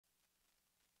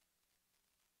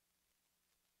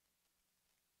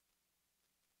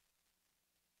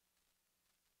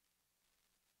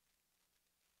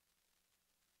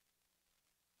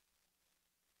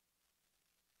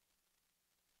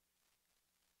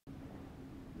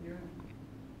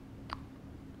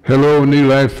Hello, New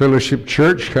Life Fellowship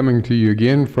Church, coming to you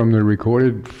again from the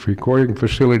recording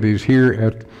facilities here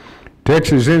at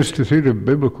Texas Institute of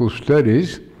Biblical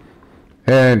Studies.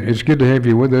 And it's good to have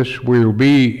you with us. We'll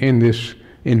be in this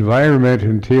environment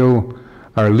until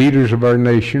our leaders of our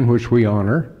nation, which we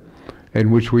honor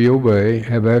and which we obey,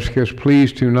 have asked us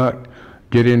please to not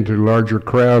get into larger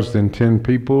crowds than 10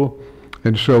 people.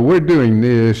 And so we're doing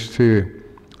this to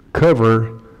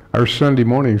cover our Sunday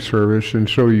morning service, and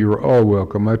so you're all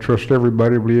welcome. I trust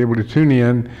everybody will be able to tune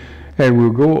in, and we'll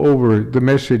go over the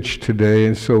message today.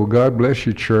 And so God bless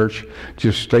you, church.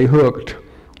 Just stay hooked.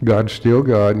 God's still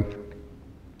God.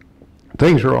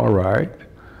 Things are all right.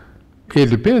 It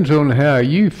depends on how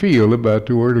you feel about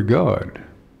the Word of God.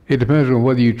 It depends on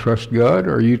whether you trust God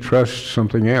or you trust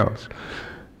something else.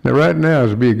 Now, right now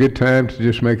would be a good time to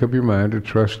just make up your mind to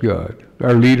trust God.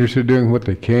 Our leaders are doing what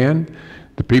they can.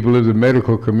 The people of the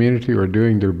medical community are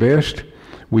doing their best.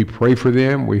 We pray for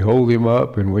them, we hold them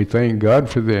up, and we thank God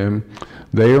for them.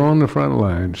 They are on the front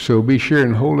line. So be sure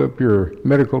and hold up your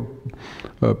medical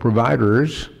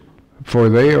providers, for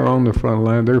they are on the front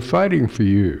line. They're fighting for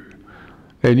you.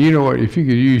 And you know what? If you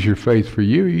could use your faith for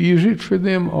you, use it for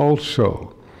them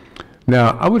also.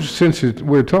 Now, since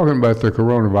we're talking about the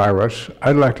coronavirus,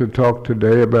 I'd like to talk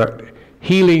today about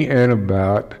healing and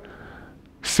about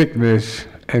sickness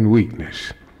and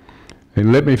weakness.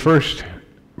 And let me first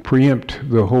preempt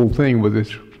the whole thing with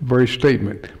this very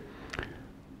statement.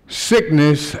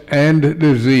 Sickness and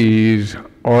disease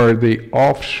are the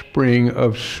offspring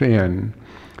of sin.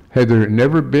 Had there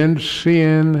never been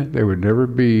sin, there would never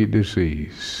be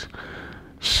disease.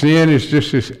 Sin is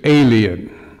just as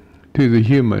alien to the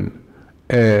human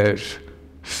as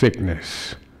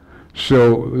sickness.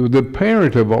 So the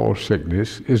parent of all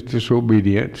sickness is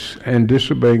disobedience and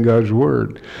disobeying God's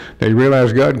word. They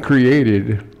realize God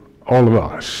created all of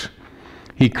us.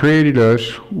 He created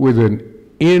us with an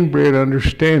inbred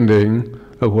understanding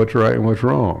of what's right and what's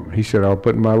wrong. He said, I'll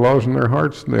put my laws in their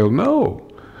hearts and they'll know.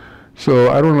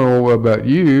 So I don't know about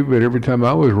you, but every time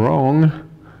I was wrong,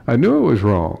 I knew it was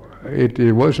wrong.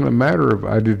 It wasn't a matter of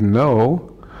I didn't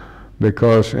know,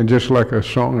 because, and just like a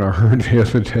song I heard the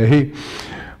other day,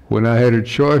 when I had a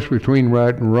choice between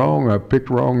right and wrong, I picked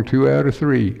wrong 2 out of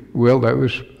 3. Well, that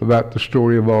was about the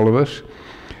story of all of us.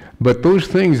 But those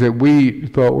things that we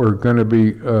thought were going to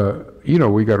be,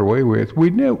 we got away with, we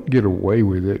don't get away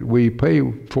with it. We pay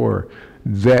for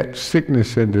that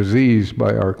sickness and disease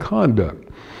by our conduct.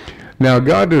 Now,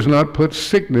 God does not put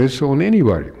sickness on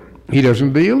anybody. He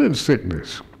doesn't deal in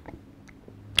sickness.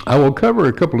 I will cover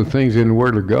a couple of things in the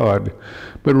Word of God,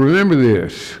 but remember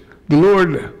this. The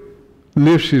Lord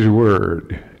lifts his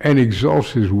word and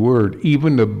exalts his word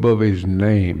even above his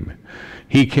name.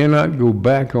 He cannot go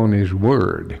back on his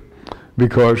word,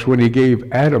 because when he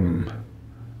gave Adam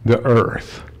the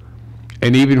earth,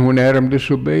 and even when Adam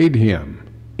disobeyed him,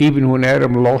 even when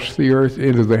Adam lost the earth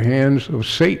into the hands of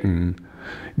Satan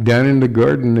down in the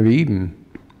Garden of Eden,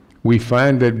 we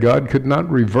find that God could not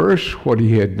reverse what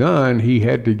he had done. He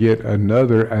had to get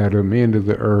another Adam into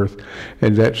the earth,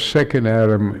 and that second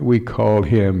Adam, we call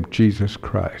him Jesus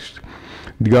Christ.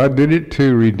 God did it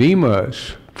to redeem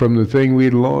us from the thing we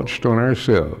had launched on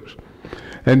ourselves.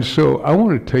 And so I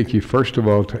want to take you first of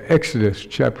all to Exodus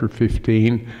chapter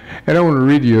 15, and I want to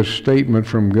read you a statement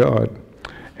from God,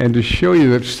 and to show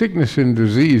you that sickness and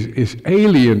disease is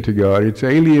alien to God. It's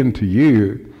alien to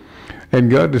you. And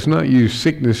God does not use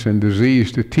sickness and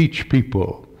disease to teach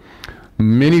people.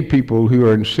 Many people who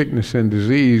are in sickness and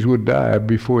disease would die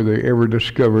before they ever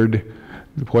discovered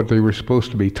what they were supposed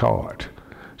to be taught.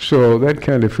 So that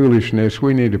kind of foolishness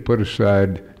we need to put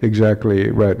aside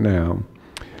exactly right now.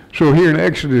 So here in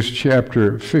Exodus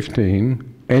chapter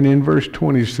 15 and in verse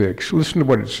 26, listen to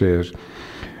what it says.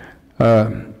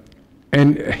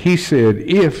 And he said,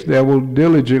 if thou wilt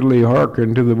diligently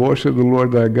hearken to the voice of the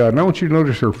Lord thy God. And I want you to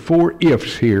notice there are 4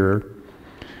 ifs here.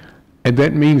 And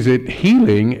that means that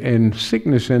healing and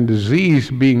sickness and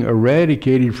disease being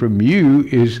eradicated from you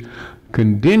is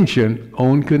contingent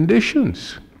on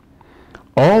conditions.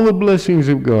 All the blessings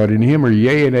of God in him are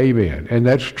yea and amen. And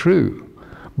that's true.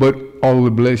 But all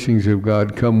the blessings of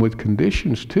God come with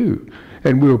conditions too.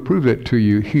 And we'll prove that to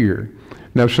you here.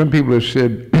 Now, some people have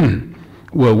said,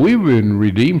 well, we've been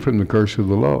redeemed from the curse of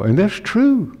the law, and that's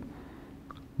true.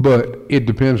 But it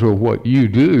depends on what you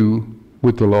do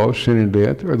with the law of sin and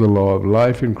death, or the law of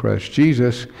life in Christ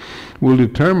Jesus, will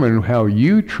determine how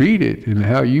you treat it, and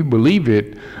how you believe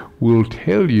it will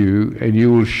tell you, and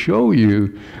you will show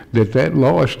you that that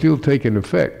law is still taking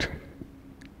effect.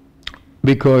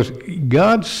 Because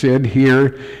God said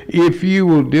here, if you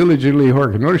will diligently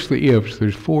hearken. Notice the ifs.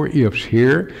 There's 4 ifs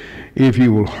here. If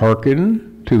you will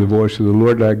hearken to the voice of the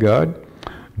Lord thy God.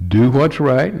 Do what's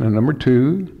right. Now, number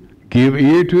 2, give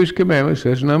ear to his commandments.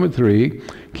 That's number 3.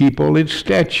 Keep all his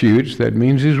statutes. That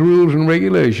means his rules and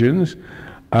regulations.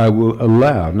 I will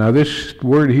allow. Now, this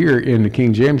word here in the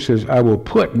King James says, I will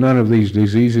put none of these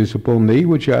diseases upon thee,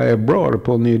 which I have brought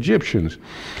upon the Egyptians.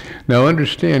 Now,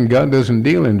 understand, God doesn't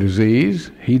deal in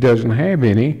disease. He doesn't have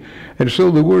any. And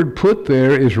so the word put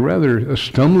there is rather a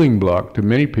stumbling block to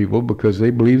many people because they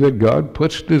believe that God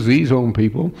puts disease on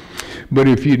people. But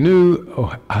if you knew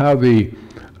how the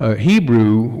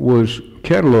Hebrew was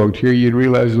cataloged here, you'd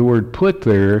realize the word put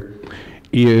there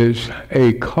is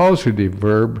a causative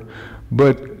verb,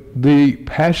 but the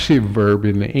passive verb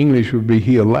in the English would be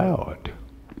he allowed.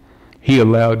 He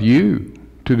allowed you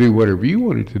to do whatever you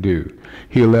wanted to do.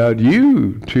 He allowed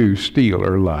you to steal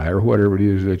or lie or whatever it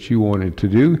is that you wanted to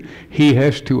do. He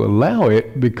has to allow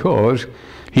it because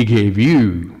he gave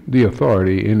you the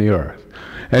authority in the earth.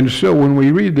 And so when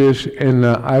we read this, and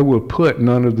I will put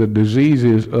none of the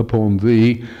diseases upon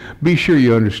thee, be sure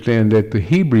you understand that the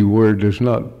Hebrew word is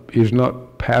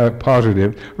not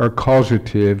positive or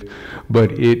causative,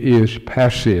 but it is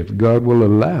passive. God will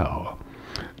allow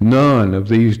none of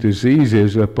these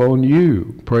diseases upon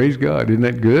you. Praise God. Isn't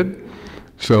that good?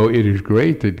 So it is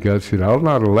great that God said, I'll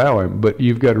not allow him, but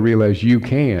you've got to realize you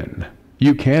can.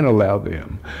 You can allow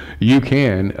them. You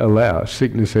can allow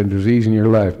sickness and disease in your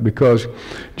life, because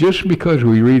just because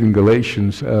we read in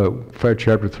Galatians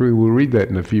chapter 3, we'll read that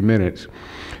in a few minutes,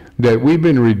 that we've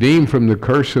been redeemed from the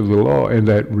curse of the law, and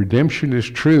that redemption is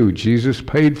true. Jesus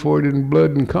paid for it in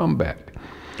blood and combat.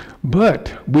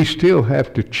 But we still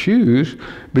have to choose,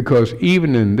 because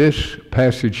even in this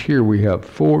passage here we have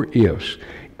 4 ifs.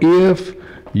 If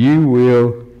you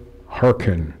will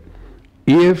hearken,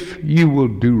 if you will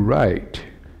do right,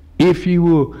 if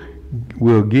you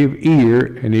will give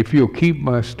ear, and if you'll keep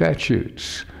my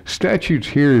statutes. Statutes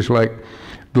here is like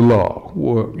the law.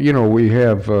 Well, you know, we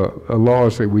have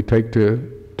laws that we take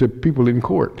to people in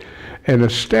court. And a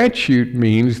statute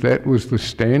means that was the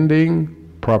standing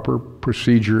proper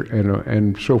procedure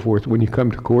and so forth when you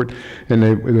come to court, and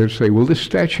they say, well, this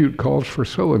statute calls for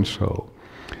so-and-so.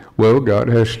 Well, God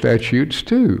has statutes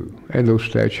too, and those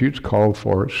statutes call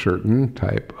for a certain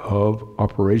type of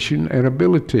operation and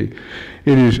ability.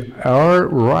 It is our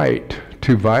right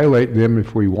to violate them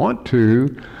if we want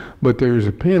to, but there's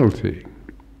a penalty.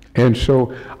 And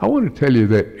so I want to tell you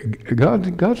that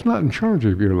God's not in charge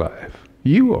of your life.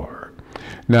 You are.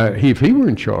 Now, if he were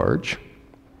in charge,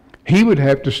 he would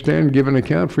have to stand and give an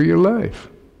account for your life.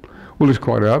 Well, it's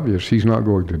quite obvious he's not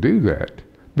going to do that,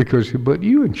 because he put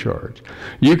you in charge.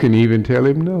 You can even tell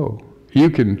him no. You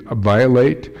can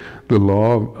violate the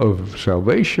law of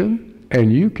salvation,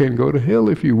 and you can go to hell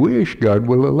if you wish. God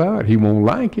will allow it. He won't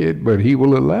like it, but he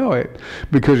will allow it,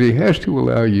 because he has to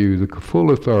allow you the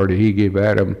full authority he gave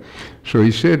Adam. So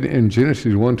he said in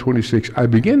Genesis 1:26, I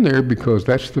begin there because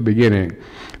that's the beginning.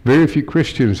 Very few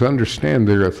Christians understand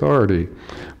their authority,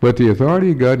 but the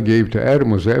authority God gave to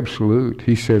Adam was absolute.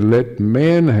 He said, let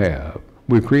man have.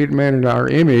 We create man in our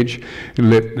image, and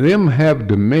let them have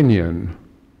dominion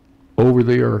over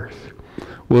the earth.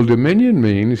 Well, dominion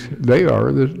means they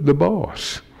are the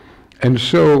boss. And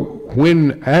so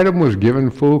when Adam was given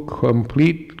full,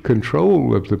 complete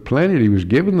control of the planet, he was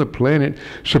given the planet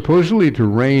supposedly to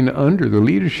reign under the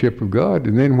leadership of God.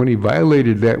 And then when he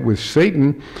violated that with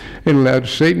Satan and allowed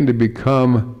Satan to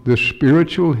become the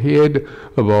spiritual head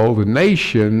of all the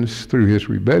nations through his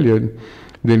rebellion,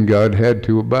 then God had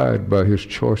to abide by his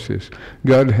choices.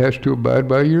 God has to abide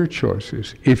by your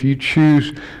choices. If you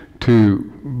choose to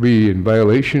be in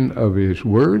violation of his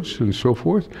words and so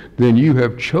forth, then you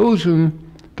have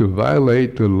chosen to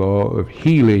violate the law of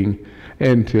healing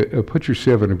and to put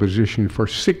yourself in a position for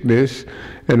sickness,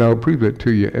 and I'll prove that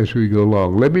to you as we go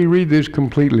along. Let me read this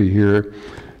completely here.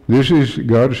 This is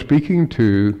God speaking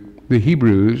to the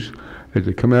Hebrews as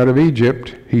they come out of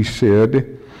Egypt. He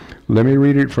said, let me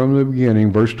read it from the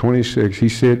beginning, verse 26. He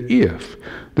said, if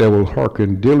thou wilt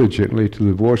hearken diligently to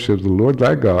the voice of the Lord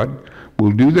thy God,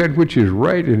 will do that which is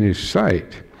right in his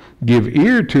sight, give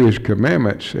ear to his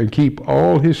commandments, and keep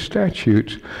all his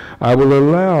statutes, I will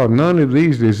allow none of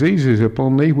these diseases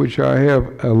upon thee which I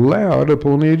have allowed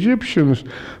upon the Egyptians,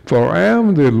 for I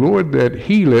am the Lord that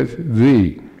healeth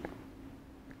thee.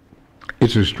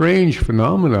 It's a strange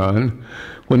phenomenon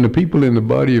when the people in the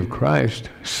body of Christ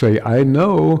say, I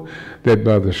know that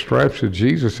by the stripes of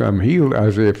Jesus I'm healed,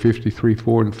 Isaiah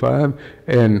 53:4-5,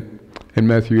 and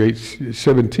Matthew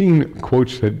 8:17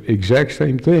 quotes that exact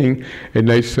same thing, and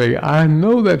they say, I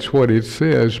know that's what it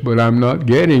says, but I'm not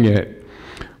getting it.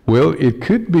 Well, it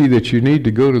could be that you need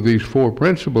to go to these 4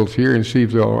 principles here and see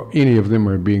if any of them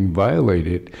are being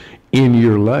violated in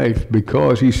your life,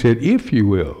 because he said, if you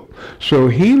will. So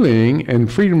healing and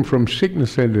freedom from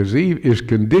sickness and disease is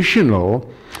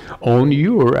conditional on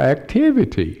your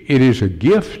activity. It is a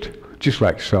gift, just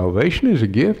like salvation is a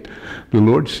gift. The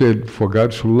Lord said, for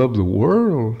God so loved the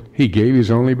world, he gave his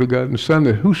only begotten Son,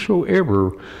 that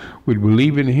whosoever would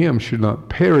believe in him should not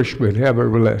perish but have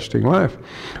everlasting life.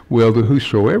 Well, the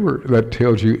whosoever, that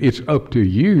tells you it's up to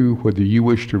you whether you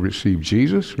wish to receive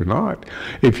Jesus or not.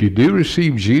 If you do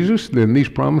receive Jesus, then these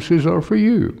promises are for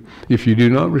you. If you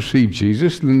do not receive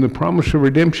Jesus, then the promise of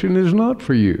redemption is not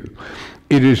for you.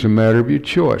 It is a matter of your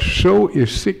choice. So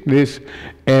is sickness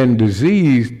and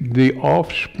disease the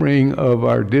offspring of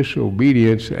our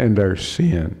disobedience and our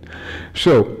sin.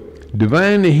 So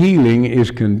divine healing is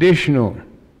conditional.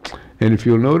 And if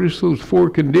you'll notice those 4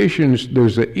 conditions,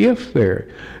 there's a if there.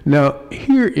 Now,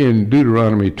 here in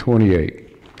Deuteronomy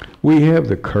 28, we have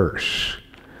the curse.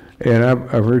 And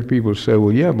I've heard people say,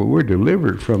 well, yeah, but we're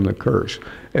delivered from the curse.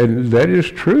 And that is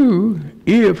true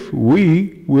if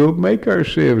we will make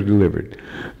ourselves delivered.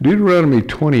 Deuteronomy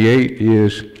 28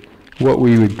 is what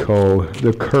we would call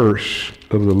the curse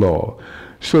of the law.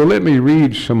 So let me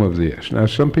read some of this. Now,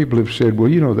 some people have said, well,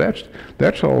 you know,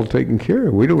 that's all taken care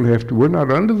of. We don't have to, we're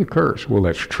not under the curse. Well,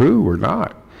 that's true, we're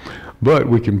not. But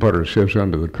we can put ourselves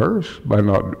under the curse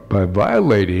by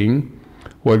violating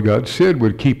what God said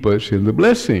would keep us in the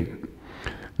blessing.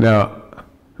 Now,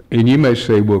 and you may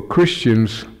say, well,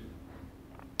 Christians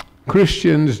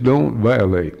don't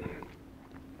violate.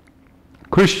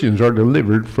 Christians are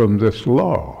delivered from this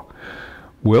law.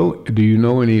 Well, do you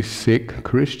know any sick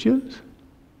Christians?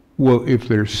 Well, if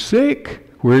they're sick,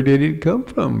 where did it come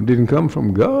from? It didn't come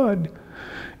from God.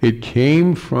 It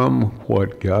came from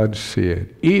what God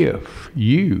said, if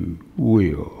you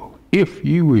will. If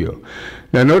you will.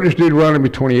 Now notice Deuteronomy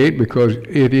 28, because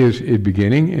it is a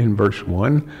beginning in verse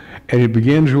 1, and it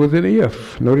begins with an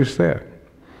if. Notice that.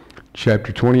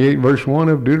 Chapter 28, verse 1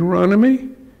 of Deuteronomy,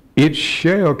 it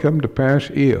shall come to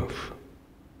pass if.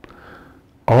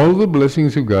 All the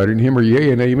blessings of God in him are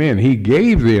yea and amen. He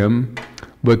gave them,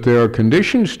 but there are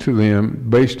conditions to them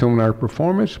based on our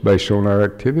performance, based on our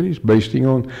activities, based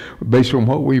on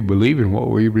what we believe and what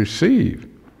we receive.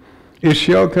 It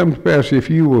shall come to pass,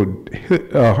 if you will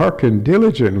hearken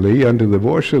diligently unto the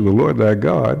voice of the Lord thy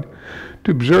God,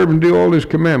 to observe and do all his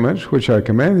commandments, which I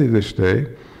command thee this day,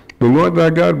 the Lord thy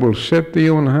God will set thee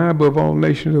on high above all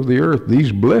nations of the earth.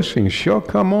 These blessings shall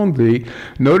come on thee.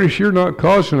 Notice you're not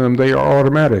causing them, they are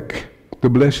automatic. The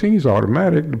blessing is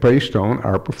automatic based on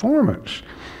our performance.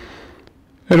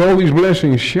 And all these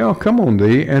blessings shall come on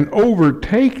thee and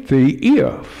overtake thee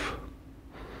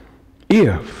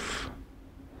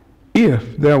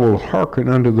if thou wilt hearken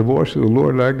unto the voice of the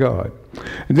Lord thy God.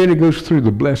 And then it goes through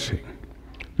the blessing.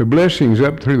 The blessings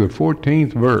up through the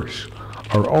 14th verse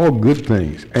are all good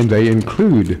things, and they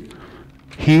include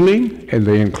healing and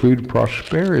they include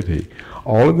prosperity.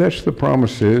 All of that's the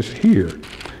promises here.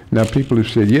 Now people have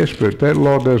said, yes, but that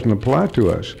law doesn't apply to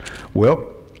us.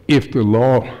 Well, if the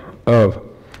law of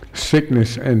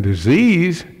sickness and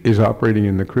disease is operating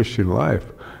in the Christian life,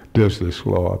 does this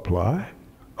law apply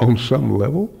on some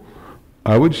level?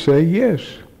 I would say yes.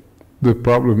 The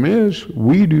problem is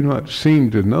we do not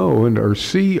seem to know and or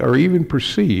see or even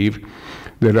perceive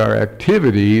that our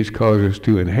activities cause us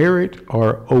to inherit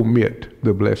or omit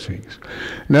the blessings.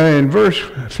 Now in verse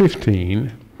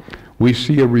 15, we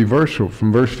see a reversal.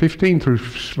 From verse 15 through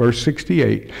verse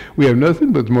 68, we have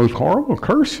nothing but the most horrible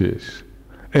curses.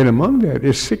 And among that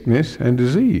is sickness and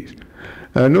disease.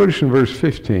 Notice in verse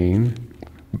 15,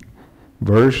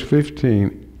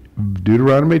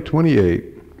 Deuteronomy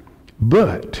 28,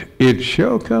 but it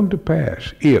shall come to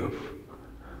pass if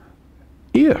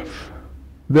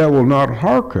thou wilt not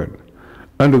hearken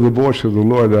unto the voice of the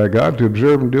Lord thy God to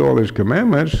observe and do all his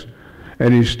commandments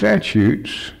and his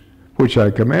statutes, which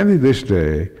I command thee this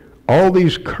day, all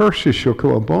these curses shall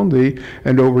come upon thee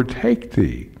and overtake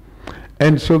thee.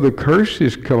 And so the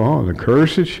curses come on. The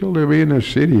curses shall there be in the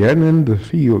city and in the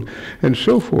field, and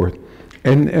so forth.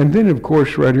 And then, of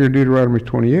course, right here in Deuteronomy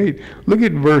 28, look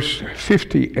at verse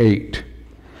 58.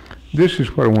 This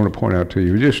is what I want to point out to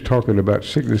you. We're just talking about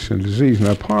sickness and disease.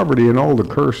 Now, poverty and all the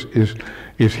curse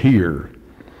is here.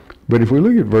 But if we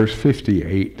look at verse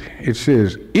 58, it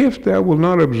says, if thou wilt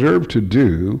not observe to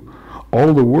do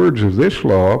all the words of this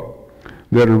law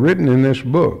that are written in this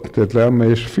book, that thou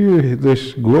mayest fear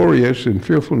this glorious and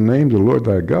fearful name, the Lord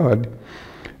thy God.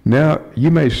 Now,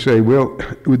 you may say, well,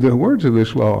 with the words of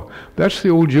this law, that's the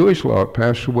old Jewish law, it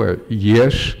passed away.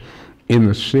 Yes, in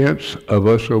the sense of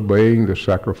us obeying the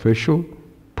sacrificial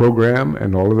program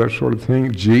and all of that sort of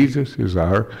thing. Jesus is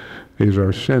our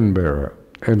sin bearer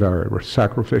and our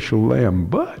sacrificial lamb.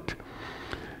 But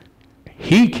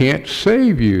he can't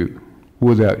save you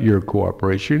without your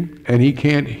cooperation, and he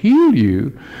can't heal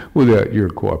you without your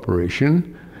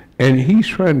cooperation. And he's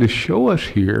trying to show us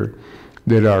here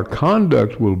that our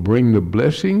conduct will bring the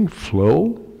blessing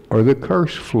flow or the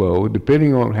curse flow,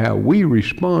 depending on how we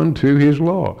respond to his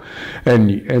law.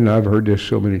 And I've heard this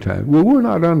so many times. Well, we're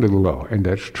not under the law, and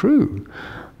that's true,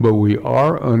 but we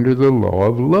are under the law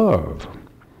of love.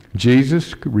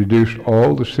 Jesus reduced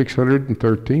all the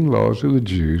 613 laws of the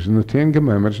Jews and the 10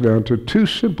 commandments down to 2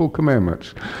 simple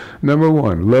commandments. Number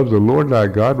 1, love the Lord thy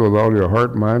God with all your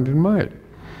heart, mind, and might.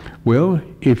 Well,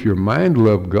 if your mind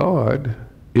loves God,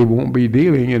 it won't be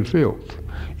dealing in filth.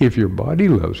 If your body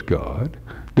loves God,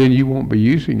 then you won't be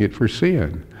using it for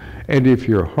sin. And if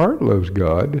your heart loves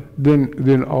God,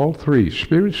 then all 3,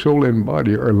 spirit, soul, and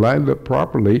body, are lined up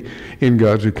properly in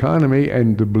God's economy,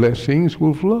 and the blessings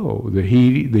will flow. The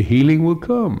healing will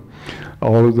come.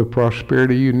 All of the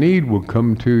prosperity you need will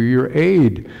come to your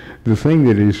aid. The thing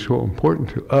that is so important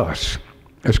to us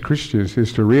as Christians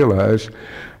is to realize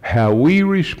how we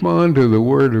respond to the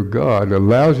Word of God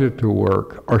allows it to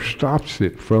work or stops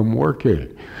it from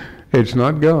working. It's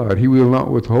not God. He will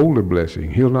not withhold a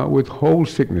blessing. He'll not withhold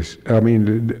sickness.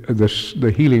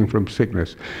 The healing from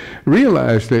sickness.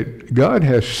 Realize that God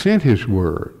has sent his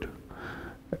word.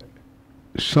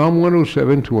 Psalm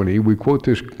 107:20, we quote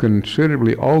this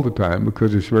considerably all the time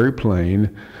because it's very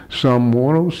plain. Psalm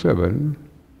 107,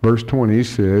 verse 20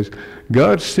 says,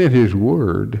 God sent his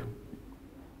word.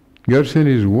 God sent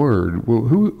his word. Well,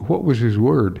 what was his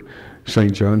word?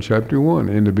 St. John chapter 1,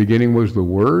 in the beginning was the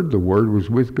Word was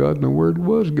with God, and the Word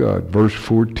was God. Verse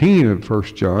 14 of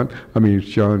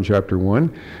John chapter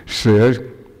 1 says,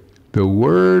 the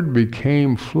Word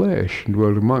became flesh and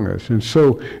dwelt among us. And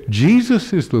so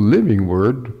Jesus is the living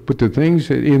Word, but the things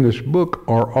that in this book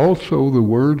are also the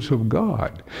words of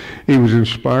God. He was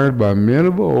inspired by men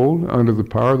of old under the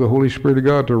power of the Holy Spirit of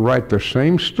God to write the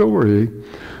same story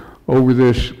over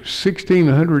this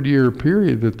 1,600-year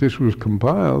period that this was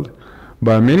compiled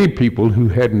by many people who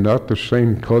had not the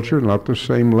same culture, not the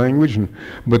same language,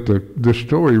 but the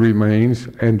story remains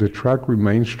and the track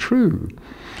remains true.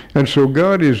 And so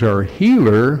God is our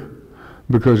healer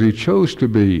because he chose to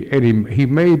be. And he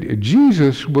made,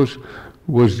 Jesus was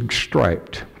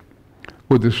striped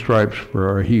with the stripes for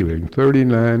our healing.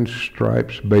 39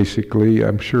 stripes, basically.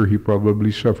 I'm sure he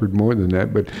probably suffered more than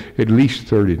that, but at least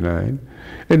 39.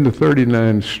 And the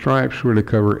 39 stripes were to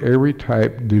cover every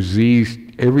disease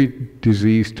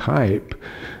type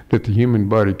that the human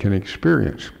body can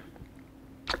experience.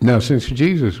 Now, since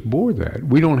Jesus bore that,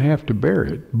 we don't have to bear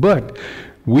it, but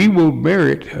we will bear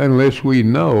it unless we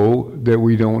know that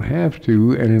we don't have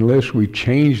to, and unless we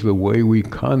change the way we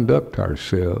conduct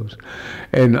ourselves.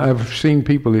 And I've seen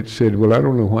people that said, well, I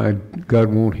don't know why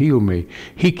God won't heal me.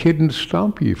 He couldn't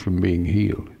stop you from being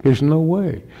healed. There's no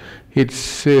way. It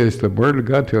says, the Word of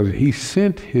God tells us, he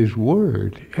sent his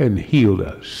word and healed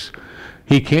us.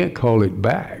 He can't call it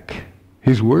back.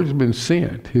 His word's been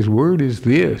sent. His word is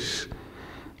this: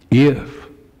 if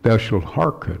thou shalt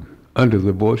hearken unto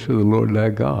the voice of the Lord thy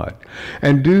God,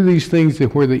 and do these things,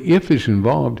 that where the if is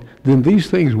involved, then these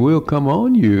things will come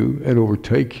on you and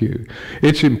overtake you.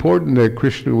 It's important that,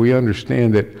 Christian, we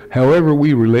understand that however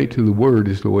we relate to the Word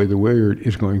is the way the Word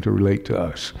is going to relate to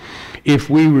us.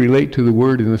 If we relate to the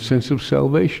Word in the sense of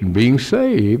salvation, being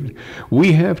saved,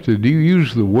 we have to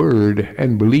use the Word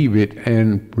and believe it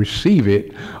and receive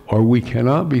it, or we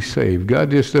cannot be saved.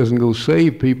 God just doesn't go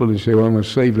save people and say, well, I'm going to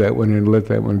save that one and let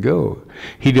that one go.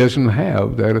 He doesn't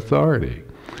have that authority.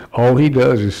 All he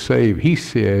does is save. He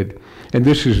said, and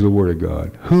this is the Word of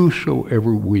God,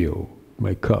 whosoever will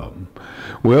may come.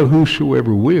 Well,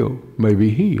 whosoever will may be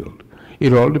healed.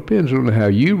 It all depends on how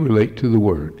you relate to the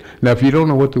Word. Now, if you don't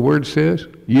know what the Word says,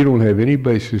 you don't have any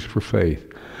basis for faith.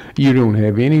 You don't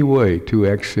have any way to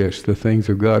access the things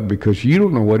of God because you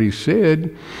don't know what he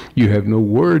said. You have no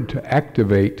word to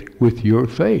activate with your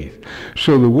faith.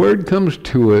 So the Word comes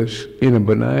to us in a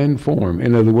benign form.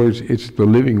 In other words, it's the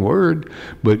living Word,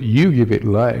 but you give it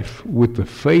life with the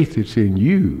faith that's in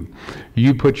you.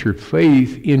 You put your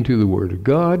faith into the Word of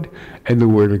God, and the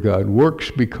Word of God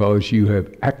works because you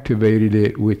have activated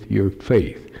it with your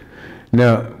faith.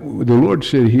 Now, the Lord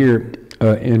said here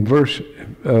in verse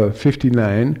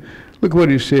 59, look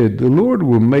what he said. The Lord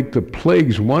will make the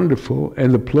plagues wonderful,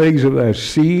 and the plagues of thy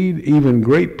seed, even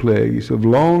great plagues of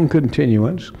long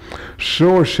continuance,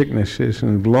 sore sicknesses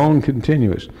and of long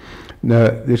continuance. Now,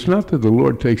 it's not that the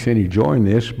Lord takes any joy in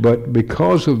this, but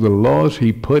because of the laws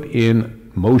he put in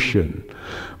motion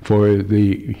for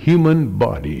the human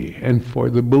body and for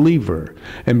the believer.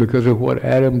 And because of what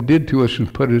Adam did to us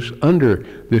and put us under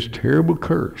this terrible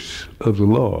curse of the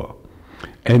law,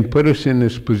 and put us in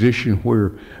this position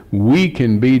where we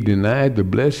can be denied the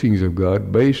blessings of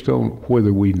God based on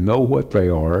whether we know what they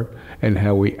are and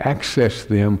how we access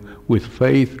them with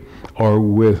faith or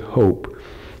with hope.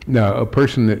 Now, a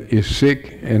person that is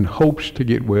sick and hopes to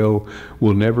get well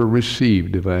will never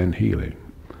receive divine healing.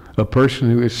 A person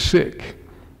who is sick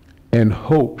and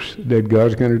hopes that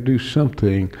God's going to do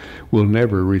something will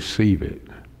never receive it.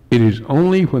 It is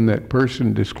only when that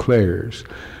person declares,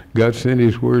 God sent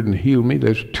his word and healed me.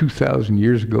 That's 2,000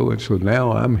 years ago, and so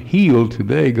now I'm healed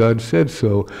today. God said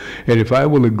so. And if I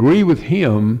will agree with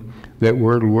him, that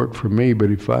word will work for me.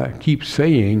 But if I keep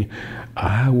saying,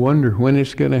 I wonder when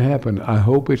it's going to happen, I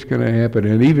hope it's going to happen,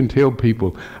 and even tell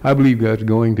people, I believe God's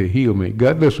going to heal me.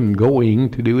 God doesn't going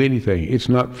to do anything. It's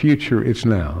not future, it's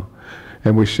now.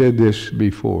 And we said this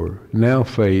before. Now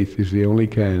faith is the only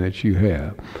kind that you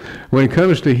have. When it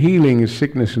comes to healing and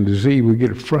sickness and disease, we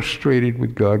get frustrated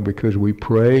with God because we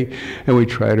pray and we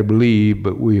try to believe,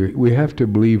 but we have to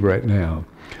believe right now.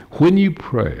 When you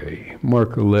pray,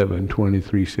 Mark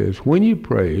 11:23 says, when you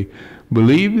pray,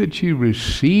 believe that you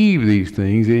receive these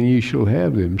things and you shall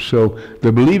have them. So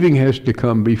the believing has to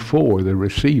come before the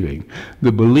receiving.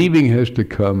 The believing has to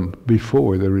come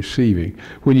before the receiving.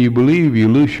 When you believe, you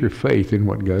loose your faith in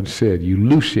what God said. You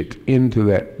loose it into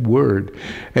that word,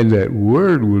 and that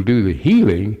word will do the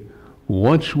healing.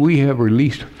 Once we have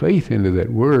released faith into that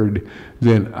word,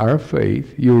 then our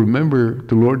faith, you'll remember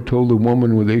the Lord told the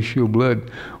woman with the issue of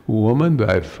blood, woman,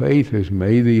 thy faith has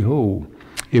made thee whole.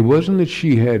 It wasn't that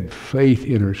she had faith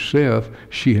in herself.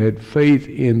 She had faith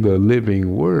in the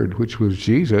living word, which was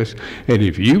Jesus. And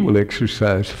if you will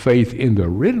exercise faith in the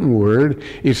written word,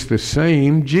 it's the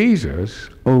same Jesus,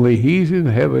 only he's in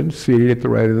heaven, seated at the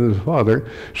right hand of the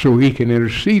Father, so he can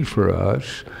intercede for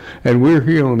us. And we're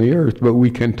here on the earth, but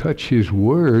we can touch his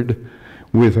word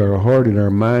with our heart and our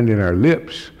mind and our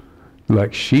lips,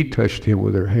 like she touched him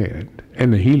with her hand.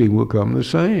 And the healing will come the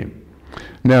same.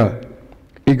 Now,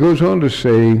 it goes on to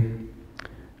say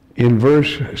in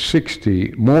verse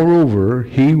 60, moreover,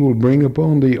 he will bring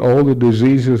upon thee all the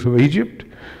diseases of Egypt,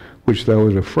 which thou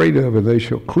wast afraid of, and they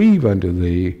shall cleave unto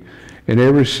thee, and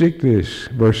every sickness,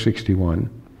 verse 61,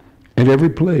 and every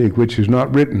plague which is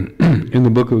not written in the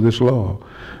book of this law,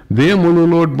 them will the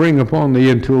Lord bring upon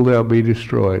thee until thou be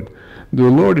destroyed. The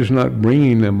Lord is not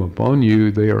bringing them upon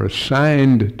you. They are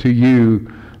assigned to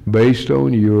you based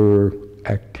on your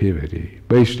activity,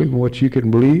 based on what you can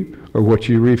believe or what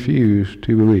you refuse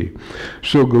to believe.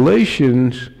 So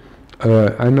Galatians,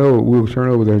 I know we'll turn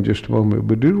over there in just a moment,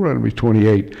 but Deuteronomy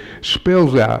 28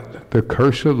 spells out the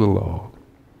curse of the law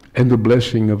and the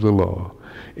blessing of the law.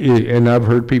 And I've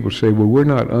heard people say, well, we're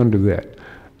not under that.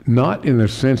 Not in the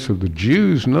sense of the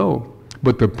Jews, no,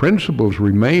 but the principles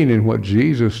remain in what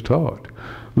Jesus taught.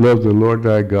 Love the Lord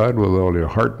thy God with all your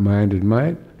heart, mind, and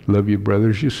might. Love your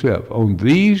brothers yourself. On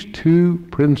these two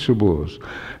principles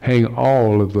hang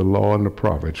all of the law and the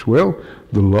prophets. Well,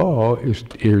 the law is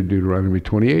here in Deuteronomy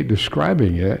 28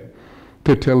 describing it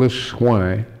to tell us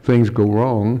why things go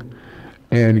wrong.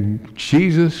 And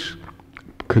Jesus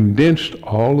condensed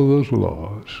all of those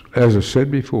laws. As I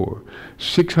said before,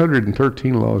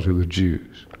 613 laws of the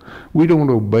Jews. We don't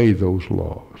obey those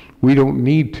laws. We don't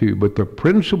need to, but the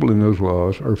principle in those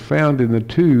laws are found in the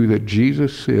two that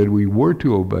Jesus said we were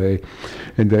to obey,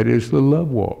 and that is the love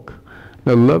walk.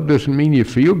 Now, love doesn't mean you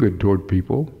feel good toward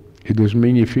people. It doesn't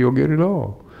mean you feel good at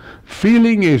all.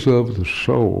 Feeling is of the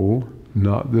soul,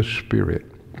 not the spirit.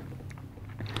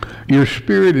 Your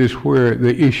spirit is where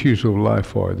the issues of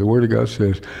life are. The Word of God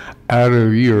says, out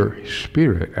of your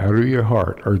spirit, out of your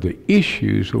heart, are the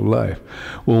issues of life.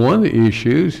 Well, one of the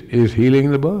issues is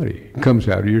healing the body. It comes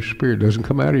out of your spirit. It doesn't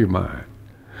come out of your mind.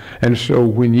 And so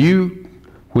when you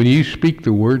speak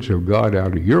the words of God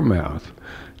out of your mouth,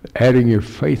 adding your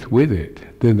faith with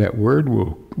it, then that word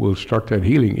will start that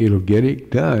healing. It'll get it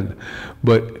done.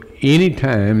 But any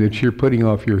time that you're putting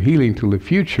off your healing till the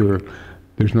future,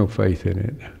 there's no faith in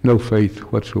it. No faith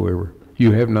whatsoever.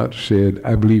 You have not said,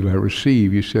 I believe I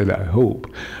receive. You said, I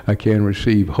hope I can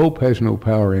receive. Hope has no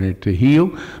power in it to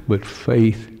heal, but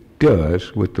faith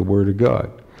does with the Word of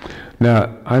God.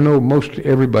 Now, I know most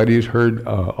everybody has heard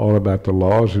all about the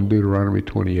laws in Deuteronomy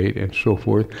 28 and so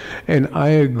forth, and I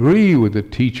agree with the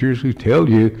teachers who tell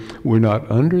you we're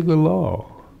not under the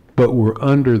law, but we're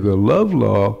under the love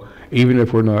law, even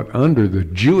if we're not under the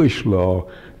Jewish law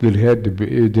that had to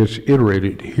be that's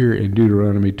iterated here in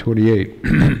Deuteronomy 28.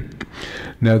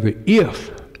 Now, the if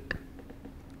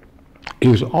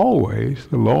is always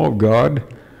the law of God.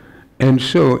 And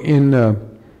so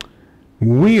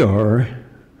we are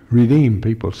redeemed,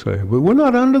 people say. But we're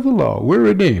not under the law. We're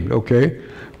redeemed, okay?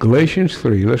 Galatians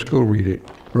 3, let's go read it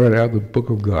right out of the book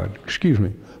of God. Excuse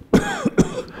me.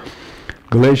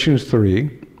 Galatians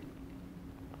 3.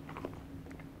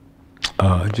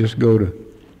 Just go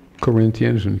to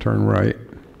Corinthians and turn right.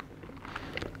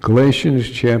 Galatians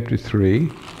chapter 3,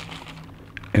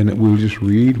 and we'll just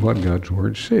read what God's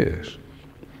Word says.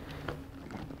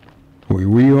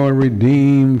 We are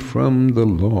redeemed from the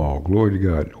law. Glory to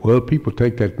God. Well, people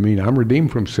take that to mean I'm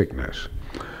redeemed from sickness.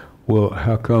 Well,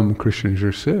 how come Christians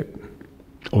are sick?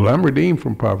 Well, I'm redeemed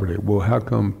from poverty. Well, how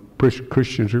come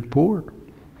Christians are poor?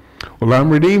 Well, I'm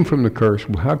redeemed from the curse.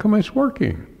 Well, how come it's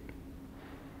working?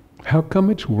 How come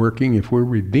it's working if we're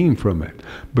redeemed from it?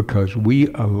 Because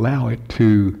we allow it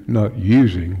to, not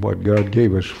using what God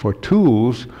gave us for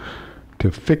tools to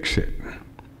fix it.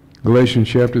 Galatians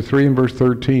chapter 3 and verse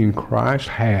 13, Christ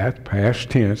hath,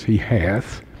 past tense, he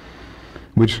hath,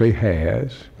 which say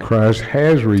has. Christ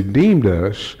has redeemed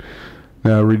us.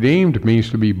 Now, redeemed means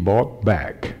to be bought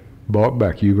back. Bought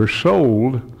back. You were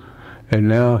sold, and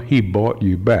now he bought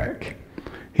you back.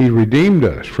 He redeemed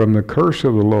us from the curse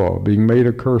of the law, being made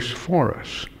a curse for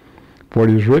us. For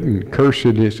it is written, cursed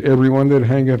is everyone that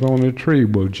hangeth on the tree.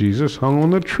 Well, Jesus hung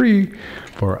on the tree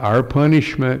for our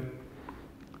punishment,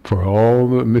 for all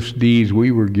the misdeeds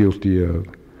we were guilty of.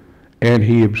 And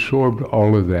he absorbed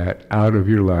all of that out of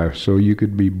your life so you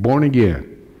could be born again.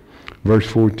 Verse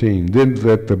 14, then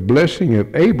that the blessing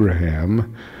of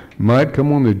Abraham might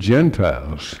come on the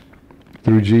Gentiles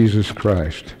through Jesus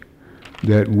Christ,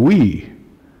 that we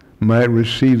might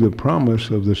receive the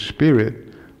promise of the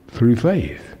Spirit through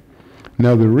faith.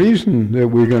 Now, the reason that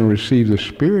we're going to receive the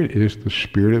Spirit is the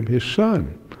Spirit of his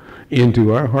Son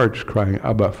into our hearts, crying,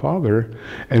 Abba, Father,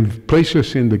 and place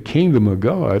us in the kingdom of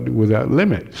God without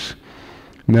limits.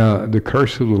 Now, the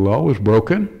curse of the law was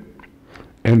broken,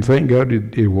 and thank God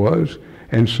it was,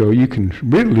 and so you can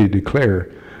really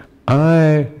declare,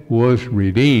 I was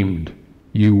redeemed.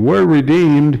 You were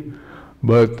redeemed,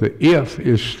 but the if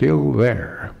is still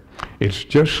there. It's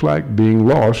just like being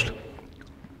lost,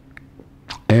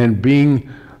 and being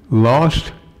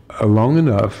lost long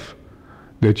enough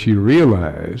that you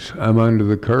realize I'm under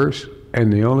the curse,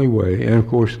 and the only way, and of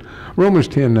course, Romans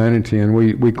 10, 9 and 10,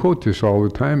 we quote this all the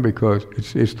time because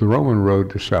it's the Roman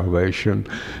road to salvation,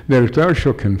 that if thou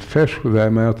shalt confess with thy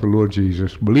mouth the Lord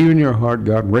Jesus, believe in your heart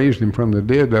God raised him from the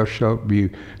dead, thou shalt be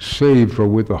saved. For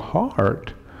with the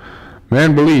heart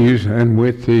man believes, and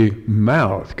with the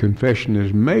mouth confession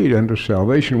is made unto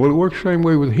salvation. Well, it works the same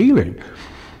way with healing.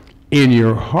 In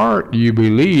your heart you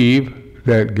believe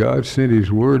that God sent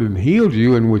his word and healed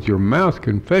you, and with your mouth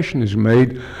confession is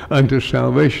made unto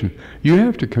salvation. You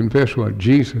have to confess what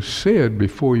Jesus said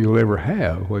before you'll ever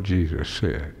have what Jesus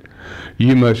said.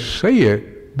 You must say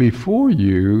it before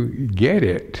you get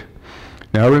it.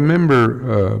 Now, I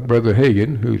remember Brother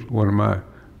Hagin, who's one of my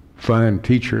fine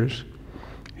teachers.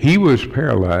 He was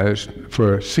paralyzed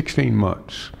for 16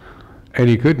 months, and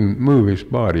he couldn't move his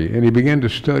body. And he began to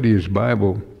study his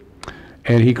Bible,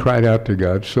 and he cried out to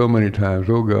God so many times,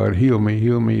 oh God, heal me,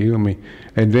 heal me, heal me.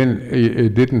 And then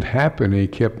it didn't happen. He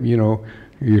kept, he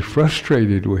was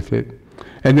frustrated with it.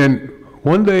 And then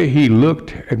one day he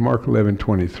looked at Mark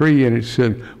 11:23, and it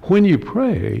said, when you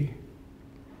pray,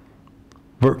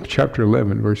 chapter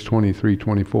 11, verse 23,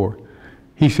 24,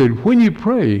 he said, when you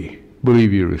pray,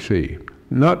 believe you receive.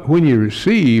 Not when you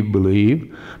receive,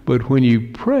 believe, but when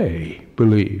you pray,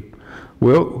 believe.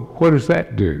 Well, what does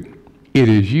that do? It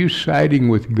is you siding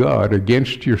with God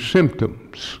against your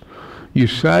symptoms. You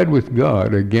side with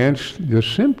God against the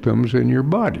symptoms in your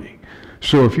body.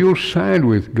 So if you'll side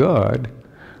with God,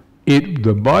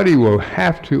 the body will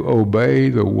have to obey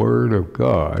the word of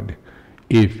God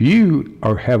if you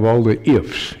have all the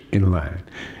ifs in line.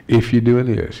 If you're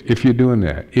doing this, if you're doing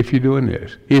that, if you're doing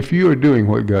this, if you are doing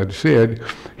what God said,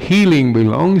 healing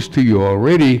belongs to you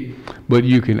already, but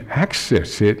you can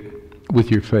access it with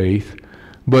your faith.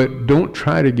 But don't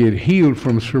try to get healed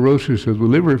from cirrhosis of the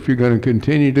liver if you're going to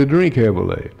continue to drink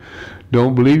heavily.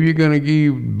 Don't believe you're going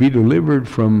to be delivered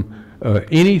from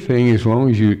anything as long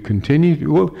as you continue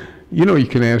to. Well, you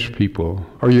can ask people,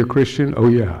 are you a Christian? Oh,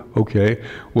 yeah. Okay.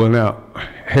 Well, now,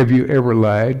 have you ever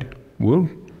lied? Well,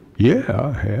 yeah,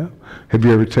 I have. Have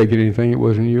you ever taken anything that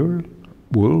wasn't yours?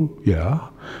 Well, yeah.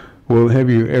 Well, have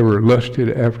you ever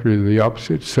lusted after the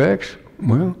opposite sex?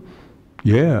 Well,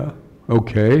 yeah.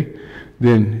 Okay.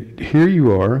 Then here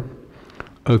you are,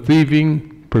 a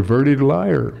thieving, perverted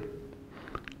liar.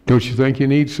 Don't you think you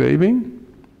need saving?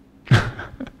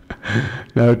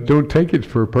 Now, don't take it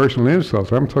for personal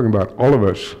insults. I'm talking about all of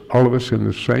us in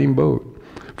the same boat.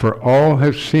 For all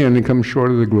have sinned and come short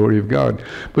of the glory of God.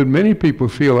 But many people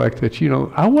feel like that,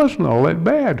 I wasn't all that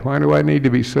bad. Why do I need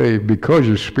to be saved? Because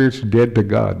your spirit's dead to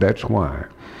God. That's why.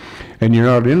 And you're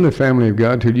not in the family of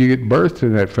God until you get birthed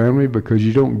in that family, because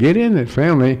you don't get in that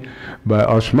family by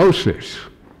osmosis.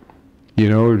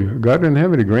 God doesn't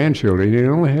have any grandchildren. He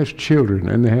only has children,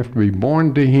 and they have to be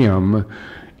born to Him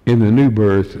in the new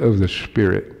birth of the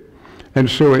Spirit. And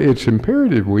so it's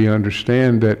imperative we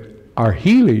understand that our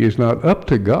healing is not up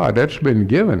to God. That's been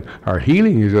given. Our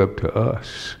healing is up to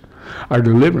us. Our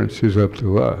deliverance is up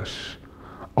to us.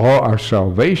 All our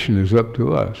salvation is up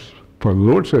to us. For the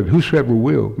Lord said, whosoever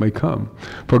will may come.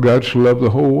 For God so loved the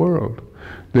whole world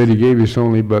that He gave His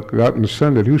only begotten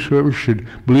Son, that whosoever should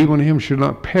believe on Him should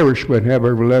not perish but have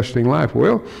everlasting life.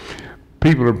 Well,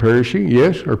 people are perishing,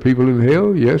 yes. Are people in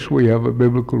hell? Yes, we have a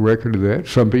biblical record of that.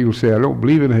 Some people say, I don't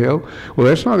believe in hell. Well,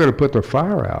 that's not going to put the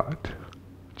fire out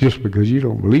just because you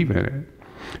don't believe in it.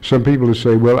 Some people will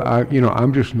say, well,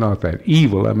 I'm just not that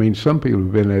evil. I mean, some people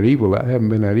have been that evil. I haven't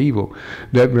been that evil.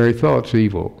 That very thought's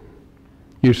evil.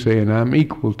 You're saying, I'm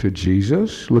equal to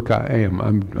Jesus. Look, I am.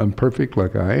 I'm perfect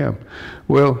like I am.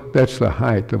 Well, that's the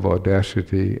height of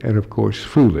audacity and, of course,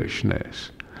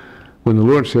 foolishness. When the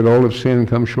Lord said all of sin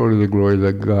come short of the glory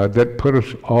of God, that put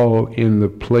us all in the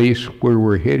place where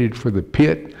we're headed for the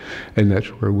pit, and that's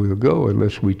where we'll go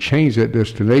unless we change that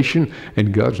destination.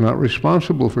 And God's not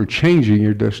responsible for changing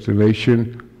your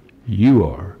destination. You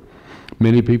are.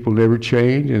 Many people never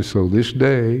change, and so this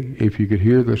day, if you could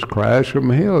hear those cries from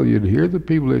hell, you'd hear the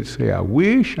people that say, I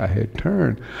wish I had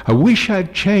turned. I wish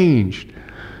I'd changed.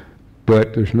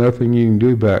 But there's nothing you can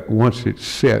do about it once it's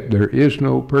set. There is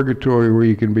no purgatory where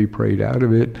you can be prayed out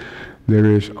of it. There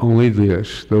is only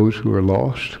this. Those who are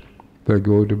lost, they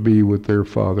go to be with their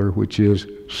father, which is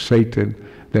Satan.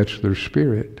 That's their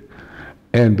spirit.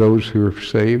 And those who are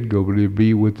saved go to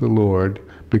be with the Lord,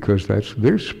 because that's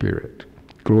their spirit.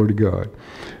 Glory to God.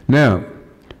 Now,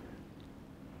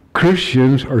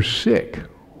 Christians are sick.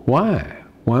 Why?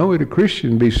 Why would a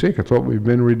Christian be sick? I thought we've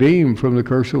been redeemed from the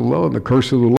curse of the law. And the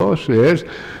curse of the law says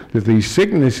that these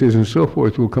sicknesses and so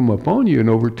forth will come upon you and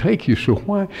overtake you. So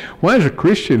why is a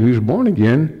Christian who's born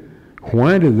again,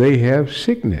 why do they have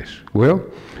sickness? Well,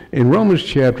 in Romans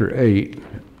chapter 8,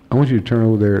 I want you to turn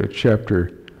over there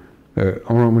to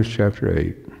Romans chapter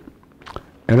 8.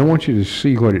 And I want you to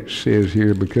see what it says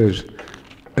here, because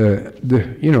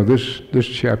this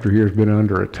chapter here has been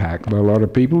under attack by a lot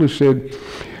of people who said,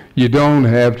 you don't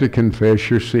have to confess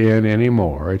your sin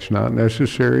anymore. It's not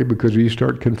necessary, because you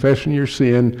start confessing your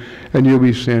sin and you'll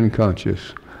be sin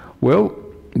conscious. Well,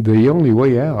 the only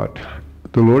way out,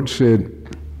 the Lord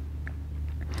said,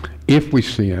 if we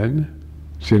sin,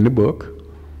 it's in the book,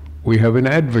 we have an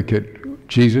advocate,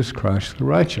 Jesus Christ the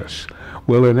righteous.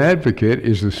 Well, an advocate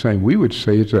is the same. We would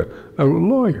say it's a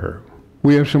lawyer.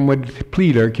 We have someone to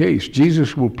plead our case.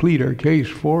 Jesus will plead our case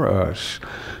for us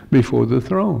before the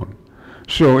throne.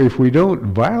 So if we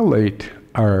don't violate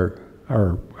our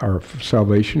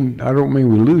salvation, I don't mean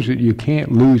we lose it. You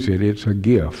can't lose it. It's a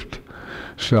gift.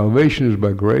 Salvation is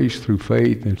by grace through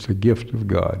faith, and it's a gift of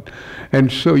God.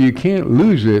 And so you can't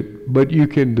lose it, but you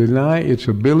can deny its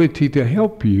ability to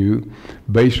help you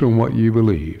based on what you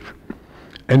believe.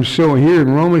 And so here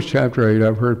in Romans chapter 8,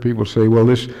 I've heard people say, well,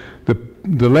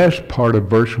 the last part of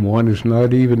verse 1 is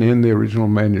not even in the original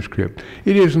manuscript.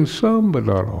 It is in some, but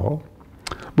not all.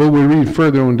 But we read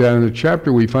further on down in the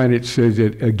chapter, we find it says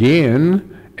it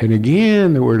again and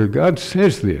again. The Word of God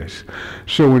says this.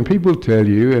 So when people tell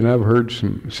you, and I've heard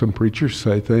some preachers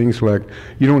say things like,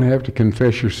 you don't have to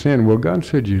confess your sin. Well, God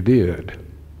said you did.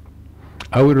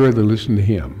 I would rather listen to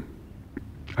Him.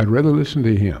 I'd rather listen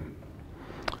to Him.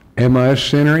 Am I a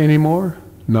sinner anymore?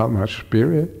 Not my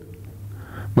spirit.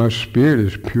 My spirit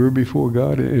is pure before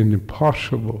God and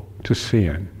impossible to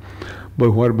sin.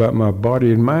 But what about my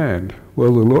body and mind?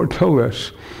 Well, the Lord told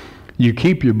us, you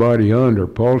keep your body under.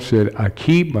 Paul said, I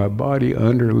keep my body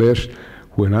under, lest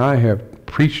when I have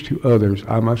preached to others,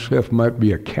 I myself might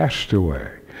be a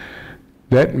castaway.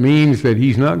 That means that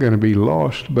he's not going to be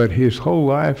lost, but his whole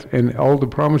life and all the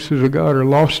promises of God are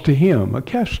lost to him, a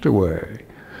castaway.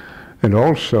 And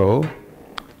also,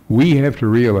 we have to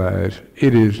realize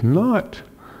it is not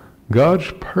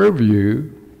God's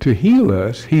purview to heal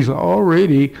us. He's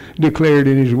already declared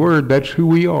in His Word that's who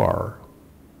we are.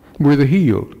 We're the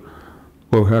healed.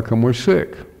 Well, how come we're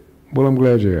sick? Well, I'm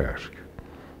glad you asked.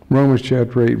 Romans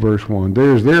chapter 8, verse 1.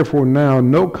 There is therefore now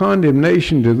no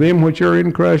condemnation to them which are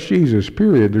in Christ Jesus.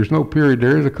 Period. There's no period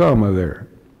there. There's a comma there.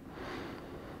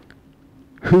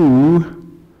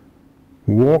 Who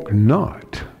walk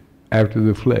not after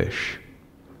the flesh,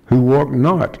 who walk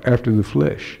not after the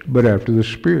flesh, but after the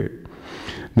Spirit.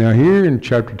 Now here in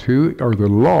chapter 2 are the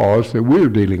laws that we're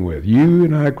dealing with. You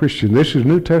and I, Christian. This is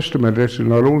New Testament. This is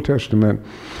not Old Testament.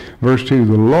 Verse 2,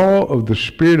 the law of the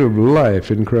Spirit of life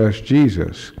in Christ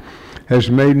Jesus has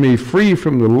made me free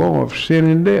from the law of sin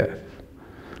and death.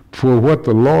 For what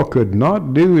the law could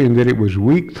not do in that it was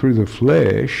weak through the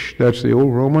flesh, that's the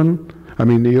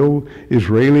old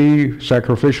Israeli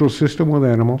sacrificial system with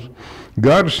animals,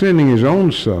 God sending his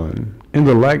own Son in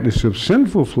the likeness of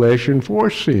sinful flesh and for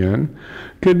sin,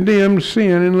 condemned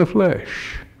sin in the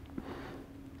flesh,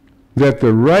 that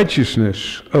the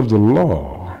righteousness of the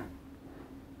law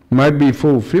might be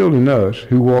fulfilled in us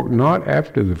who walk not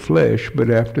after the flesh, but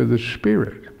after the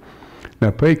Spirit.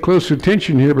 Now pay close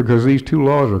attention here, because these two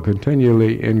laws are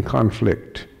continually in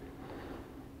conflict.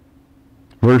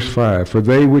 Verse 5, for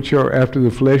they which are after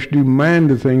the flesh do mind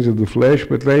the things of the flesh,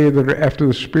 but they that are after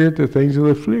the Spirit, the things of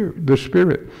the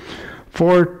Spirit.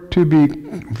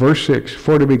 Verse 6,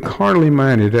 for to be carnally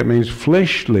minded, that means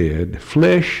flesh-led.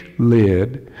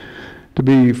 To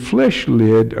be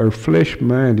flesh-led or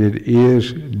flesh-minded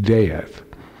is death.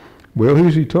 Well,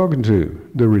 who's he talking to?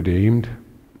 The redeemed.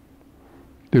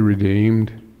 The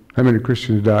redeemed. How many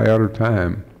Christians die out of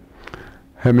time?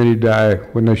 How many die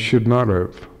when they should not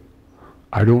have?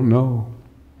 I don't know.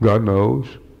 God knows.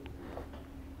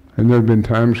 And there have been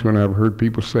times when I've heard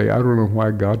people say, I don't know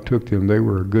why God took them. They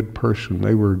were a good person.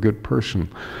 They were a good person.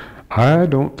 I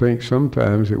don't think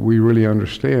sometimes that we really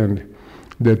understand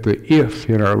that the if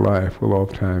in our life will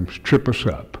oftentimes trip us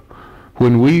up.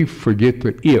 When we forget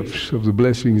the ifs of the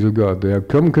blessings of God, they have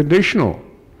come conditional.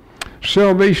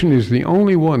 Salvation is the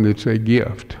only one that's a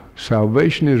gift.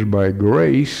 Salvation is by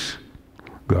grace,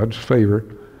 God's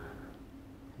favor,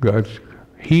 God's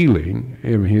healing,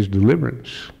 and his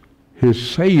deliverance. His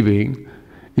saving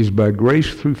is by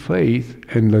grace through faith,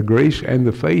 and the grace and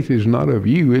the faith is not of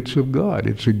you, it's of God.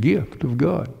 It's a gift of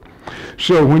God.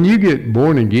 So when you get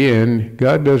born again,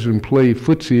 God doesn't play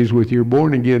footsies with your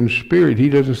born again spirit. He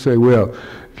doesn't say, well,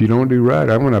 if you don't do right,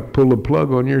 I'm going to pull the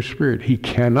plug on your spirit. He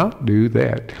cannot do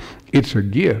that. It's a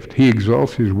gift. He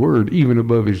exalts his word even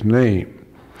above his name.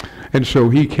 And so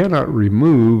he cannot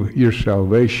remove your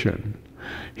salvation.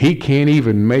 He can't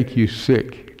even make you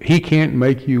sick. He can't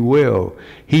make you well.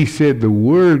 He said the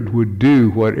word would do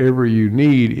whatever you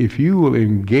need. If you will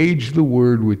engage the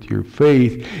word with your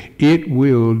faith, it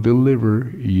will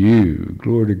deliver you.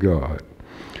 Glory to God.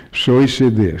 So he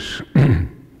said this,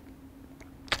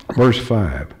 verse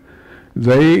 5,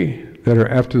 they that are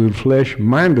after the flesh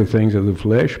mind the things of the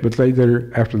flesh, but they that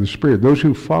are after the Spirit, those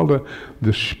who follow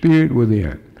the Spirit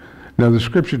within. Now the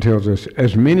Scripture tells us,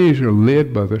 as many as are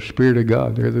led by the Spirit of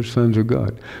God, they're the sons of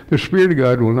God. The Spirit of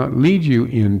God will not lead you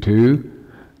into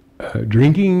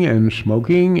drinking and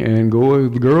smoking and go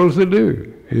with the girls that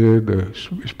do. The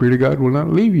Spirit of God will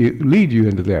not lead you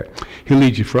into that. He'll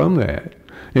lead you from that.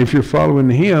 And if you're following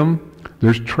him,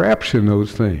 there's traps in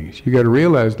those things. You got to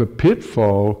realize the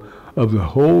pitfall of the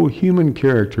whole human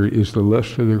character is the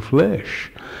lust of their flesh.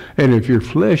 And if your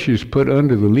flesh is put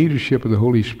under the leadership of the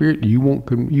Holy Spirit, you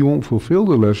won't fulfill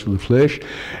the lust of the flesh,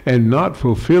 and not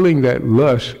fulfilling that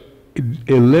lust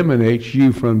eliminates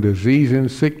you from disease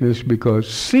and sickness, because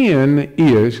sin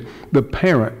is the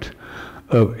parent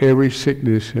of every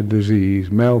sickness and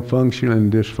disease, malfunction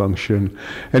and dysfunction.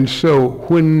 And so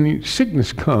when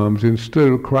sickness comes, instead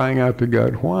of crying out to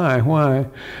God, why?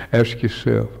 Ask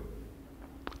yourself,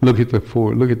 look at the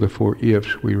four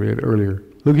ifs we read earlier.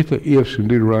 Look at the ifs in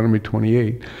Deuteronomy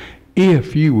 28.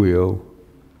 If you will,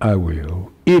 I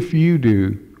will. If you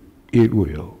do, it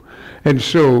will. And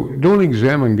so don't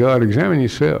examine God, examine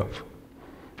yourself.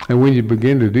 And when you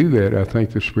begin to do that, I think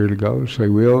the Spirit of God will say,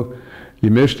 well, you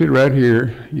missed it right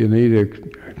here. You need to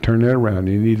turn that around.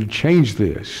 You need to change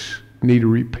this. You need to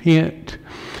repent.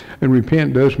 And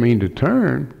repent does mean to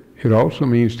turn. It also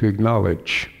means to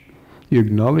acknowledge. You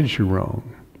acknowledge you're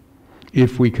wrong.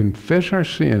 If we confess our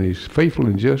sin, he's faithful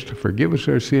and just to forgive us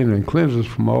our sin and cleanse us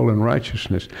from all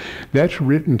unrighteousness. That's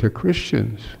written to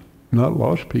Christians, not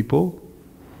lost people.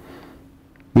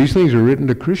 These things are written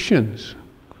to Christians.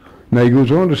 Now he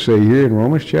goes on to say here in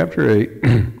Romans chapter 8,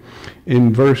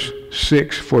 in verse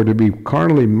 6, for to be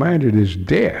carnally minded is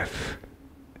death.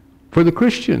 For the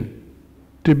Christian,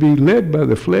 to be led by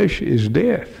the flesh is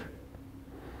death.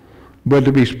 But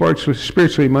to be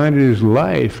spiritually minded is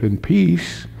life and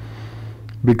peace.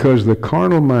 Because the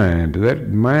carnal mind, that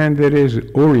mind that is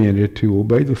oriented to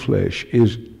obey the flesh,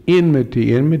 is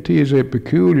enmity. Enmity is a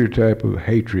peculiar type of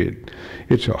hatred.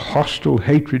 It's a hostile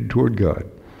hatred toward God.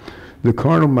 The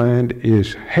carnal mind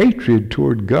is hatred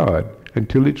toward God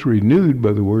until it's renewed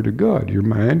by the Word of God. Your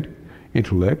mind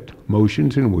intellect,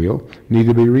 motions, and will need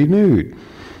to be renewed.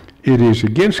 It is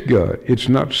against God. It's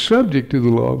not subject to the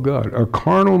law of God. A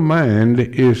carnal mind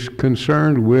is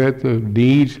concerned with the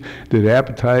needs, the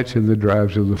appetites, and the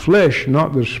drives of the flesh,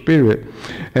 not the spirit.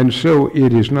 And so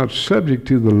it is not subject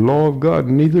to the law of God,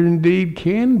 neither indeed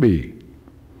can be.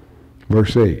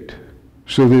 Verse 8,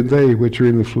 so that they which are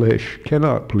in the flesh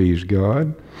cannot please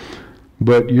God.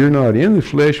 But you're not in the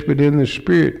flesh, but in the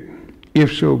Spirit,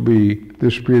 if so be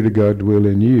the Spirit of God dwell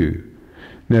in you.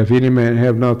 Now, if any man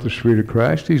have not the Spirit of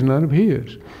Christ, he's none of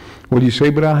his. Well, you say,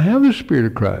 but I have the Spirit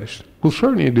of Christ. Well,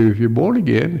 certainly you do. If you're born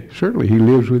again, certainly he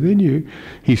lives within you.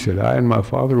 He said, I and my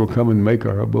Father will come and make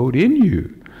our abode in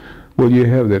you. Well, you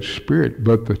have that Spirit,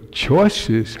 but the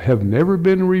choices have never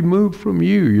been removed from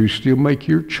you. You still make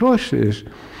your choices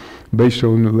based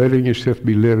on letting yourself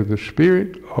be led of the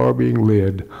Spirit or being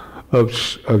led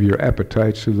of your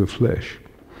appetites of the flesh.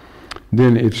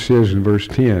 Then it says in verse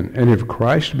 10, and if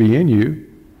Christ be in you,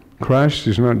 Christ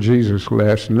is not Jesus'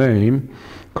 last name.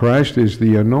 Christ is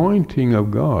the anointing of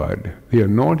God, the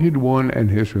anointed one and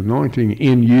his anointing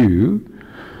in you.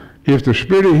 If the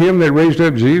Spirit of him that raised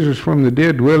up Jesus from the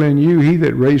dead dwell in you, he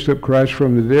that raised up Christ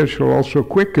from the dead shall also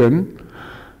quicken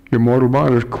your mortal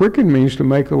bodies. Quicken means to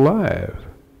make alive.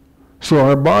 So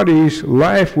our body's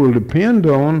life will depend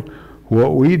on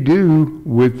what we do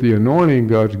with the anointing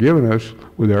God's given us,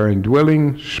 with our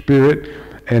indwelling spirit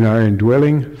and our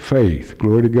indwelling faith.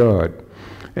 Glory to God.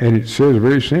 And it says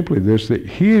very simply this, that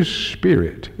his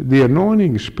Spirit, the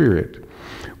anointing Spirit,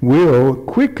 will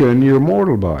quicken your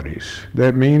mortal bodies.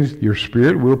 That means your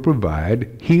spirit will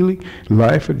provide healing,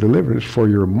 life, and deliverance for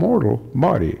your mortal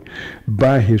body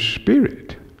by his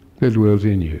Spirit that dwells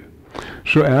in you.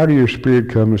 So out of your spirit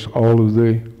comes all of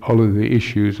the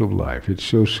issues of life. It's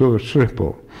so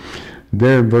simple.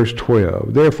 There in verse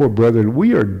 12, therefore, brethren,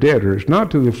 we are debtors,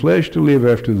 not to the flesh, to live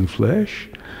after the flesh.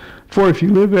 For if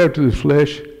you live after the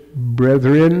flesh,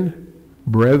 brethren,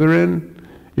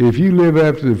 if you live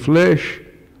after the flesh,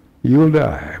 you'll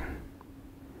die.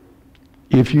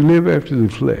 If you live after the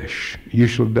flesh, you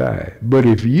shall die. But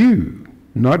if you,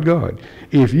 not God,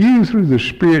 if you through the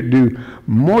Spirit do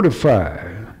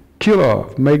mortify, kill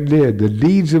off, make dead the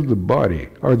deeds of the body,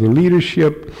 or the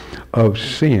leadership of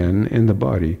sin in the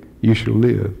body, you shall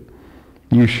live.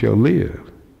 You shall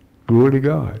live. Glory to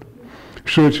God.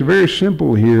 So it's very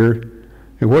simple here,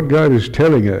 and what God is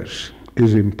telling us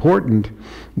is important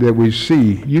that we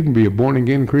see. You can be a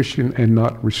born-again Christian and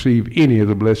not receive any of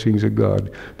the blessings of God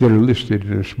that are listed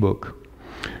in this book.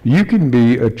 You can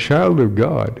be a child of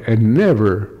God and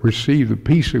never receive the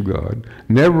peace of God,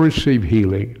 never receive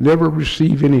healing, never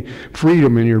receive any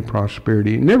freedom in your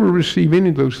prosperity, never receive any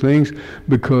of those things,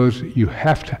 because you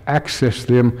have to access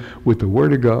them with the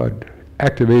Word of God,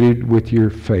 activated with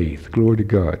your faith. Glory to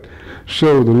God.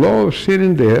 So the law of sin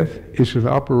and death is in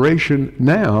operation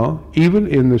now, even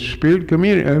in the spirit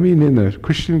community, in the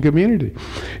Christian community.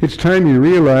 It's time you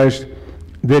realize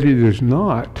that it is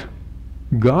not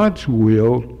God's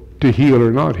will to heal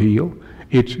or not heal.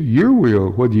 It's your will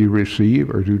whether you receive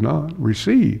or do not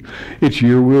receive. It's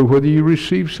your will whether you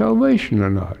receive salvation or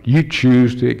not. You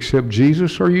choose to accept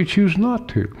Jesus or you choose not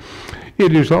to.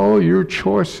 It is all your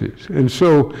choices. And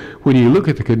so when you look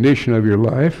at the condition of your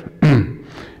life,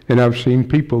 and I've seen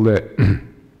people that,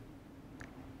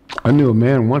 I knew a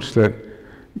man once that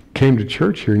came to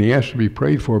church here and he asked to be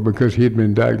prayed for because he had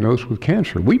been diagnosed with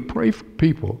cancer. We pray for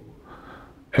people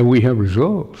and we have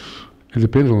results. It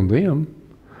depends on them,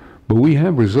 but we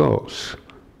have results.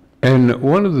 And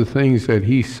one of the things that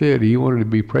he said, he wanted to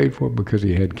be prayed for because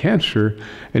he had cancer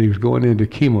and he was going into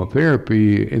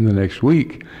chemotherapy in the next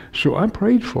week. So I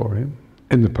prayed for him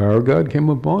and the power of God came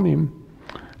upon him.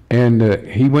 And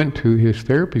he went to his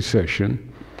therapy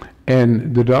session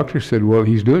and the doctor said, well,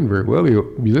 he's doing very well.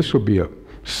 This will be a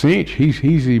cinch.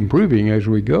 He's improving as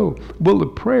we go. Well, the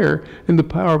prayer and the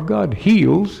power of God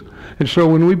heals. And so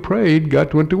when we prayed,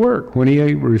 God went to work. When he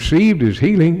received his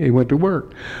healing, he went to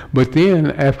work. But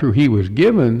then after he was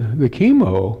given the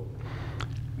chemo,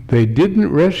 they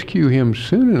didn't rescue him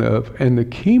soon enough, and the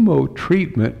chemo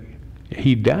treatment,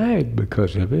 he died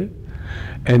because of it.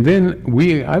 And then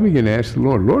I began to ask the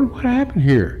Lord, what happened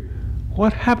here?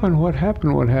 What happened?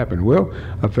 Well,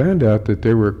 I found out that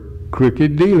there were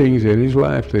crooked dealings in his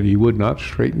life that he would not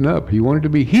straighten up. He wanted to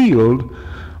be healed,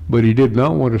 but he did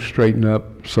not want to straighten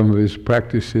up some of his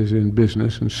practices in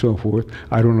business and so forth.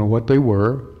 I don't know what they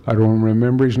were. I don't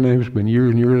remember his name. It's been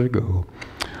years and years ago.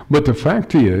 But the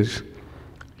fact is,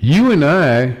 you and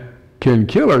I can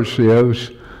kill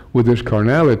ourselves with this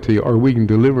carnality, or we can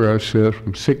deliver ourselves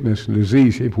from sickness and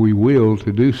disease if we will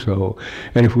to do so.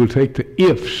 And if we'll take the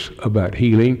ifs about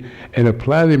healing and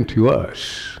apply them to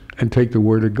us, and take the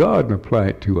Word of God and apply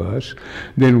it to us,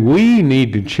 then we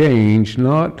need to change,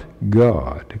 not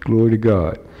God. Glory to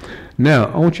God.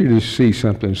 Now, I want you to see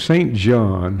something. St.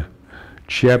 John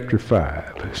chapter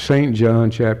 5. St. John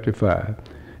chapter 5.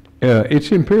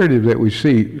 It's imperative that we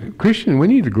see, Christian, we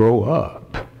need to grow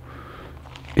up.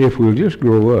 If we'll just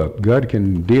grow up, God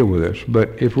can deal with us.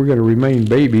 But if we're going to remain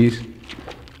babies,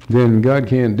 then God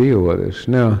can't deal with us.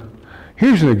 Now,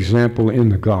 here's an example in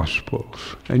the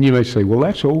Gospels. And you may say, well,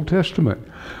 that's Old Testament.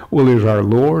 Well, is our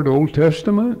Lord Old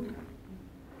Testament?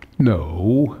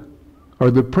 No.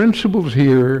 Are the principles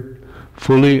here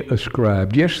fully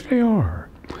ascribed? Yes, they are.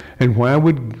 And why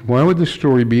would the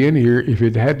story be in here if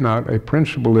it had not a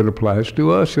principle that applies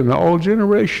to us in all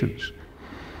generations?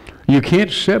 You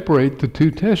can't separate the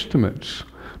two testaments,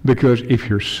 because if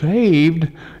you're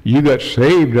saved, you got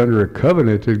saved under a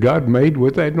covenant that God made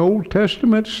with an Old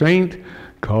Testament saint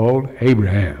called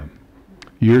Abraham.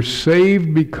 You're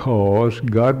saved because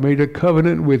God made a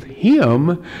covenant with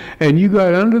him, and you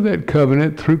got under that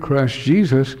covenant through Christ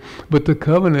Jesus, but the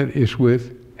covenant is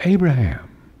with Abraham.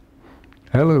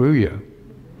 Hallelujah.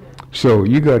 So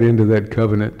you got into that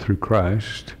covenant through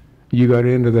Christ. You got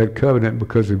into that covenant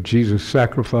because of Jesus'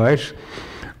 sacrifice,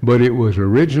 but it was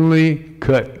originally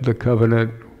the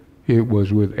covenant. It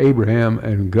was with Abraham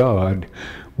and God.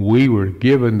 We were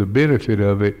given the benefit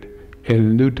of it. In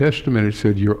the New Testament it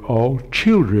said, you're all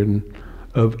children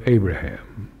of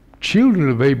Abraham. Children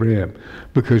of Abraham,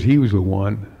 because he was the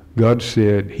one. God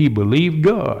said he believed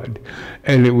God,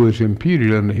 and it was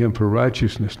imputed unto him for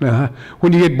righteousness. Now,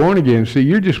 when you get born again, see,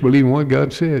 you're just believing what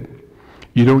God said.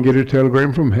 You don't get a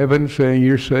telegram from heaven saying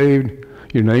you're saved,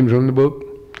 your name's on the book.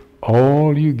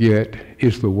 All you get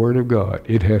is the Word of God.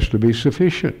 It has to be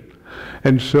sufficient.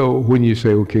 And so when you say,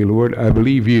 okay, Lord, I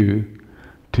believe you,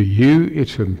 to you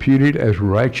it's imputed as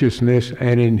righteousness,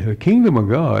 and in the kingdom of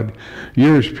God,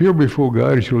 you're as pure before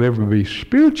God as you'll ever be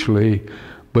spiritually.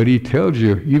 But he tells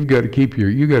you, you got to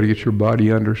get your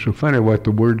body under. So find out what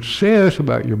the Word says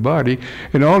about your body.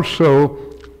 And also,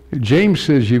 James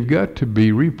says you've got to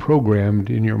be reprogrammed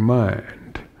in your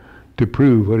mind to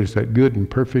prove what is that good and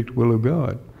perfect will of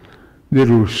God. That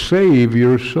will save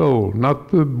your soul,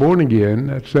 not the born again.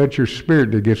 That's your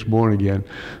spirit that gets born again.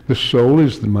 The soul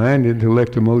is the mind,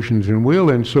 intellect, emotions, and will.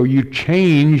 And so you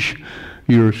change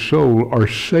your soul, or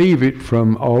save it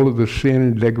from all of the sin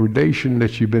and degradation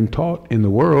that you've been taught in the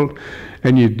world.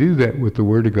 And you do that with the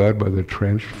Word of God by the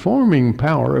transforming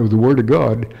power of the Word of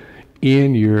God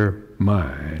in your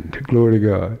mind. Glory to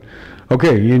God.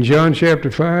 Okay, in John chapter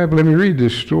 5, let me read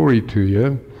this story to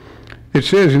you. It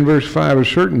says in verse 5, a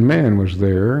certain man was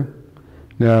there.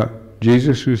 Now,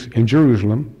 Jesus was in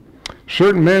Jerusalem. A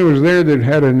certain man was there that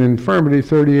had an infirmity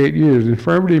 38 years.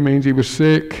 Infirmity means he was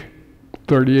sick.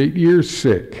 38 years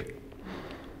sick.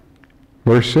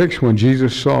 Verse 6, when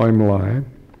Jesus saw him lie,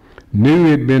 knew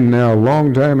he had been now a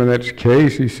long time in that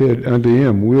case, he said unto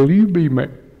him, will you be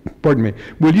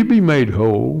made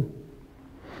whole?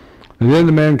 And then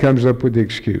the man comes up with the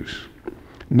excuse.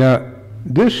 Now,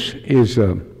 this is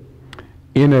at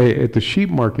the sheep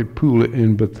market pool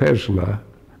in Bethesda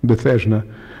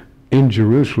in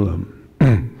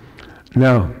Jerusalem.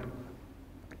 Now,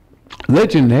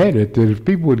 legend had it that if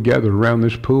people would gather around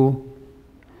this pool,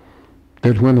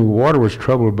 that when the water was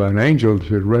troubled by an angel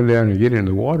that would run down and get in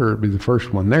the water, it'd be the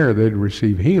first one there, they'd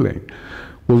receive healing.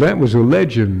 Well, that was a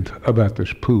legend about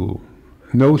this pool.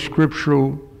 No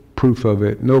scriptural proof of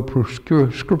it, no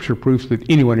scripture proof that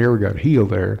anyone ever got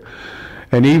healed there.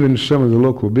 And even some of the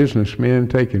local businessmen,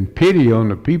 taking pity on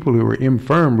the people who were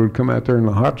infirm, would come out there in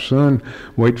the hot sun,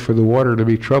 wait for the water to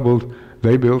be troubled.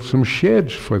 They built some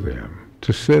sheds for them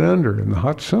to sit under in the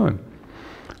hot sun.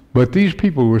 But these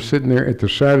people were sitting there at the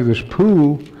side of this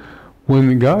pool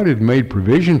when God had made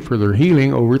provision for their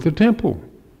healing over at the temple.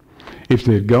 If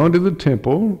they had gone to the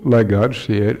temple, like God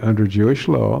said, under Jewish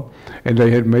law, and they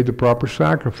had made the proper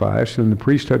sacrifice, and the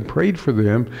priest had prayed for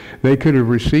them, they could have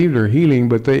received their healing,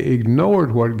 but they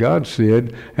ignored what God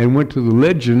said and went to the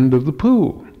legend of the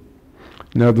pool.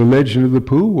 Now, the legend of the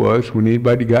pool was when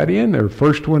anybody got in, they were the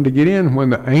first one to get in. When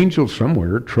the angel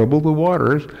somewhere troubled the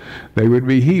waters, they would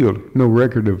be healed. No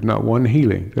record of not one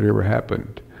healing that ever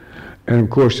happened. And of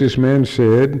course, this man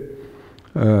said,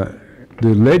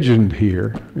 the legend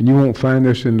here, and you won't find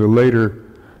this in the later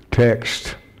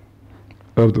text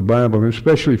of the Bible, and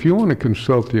especially if you want to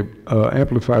consult the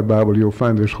Amplified Bible, you'll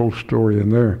find this whole story in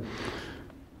there.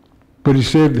 But he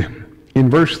said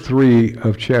in verse 3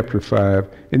 of chapter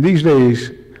 5, in these days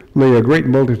lay a great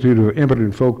multitude of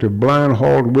impotent folk, the blind,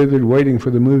 halt, withered, waiting for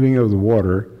the moving of the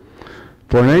water.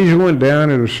 For an angel went down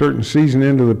at a certain season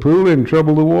into the pool and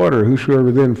troubled the water.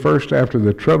 Whosoever then first after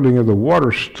the troubling of the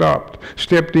water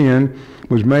stepped in,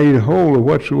 was made whole of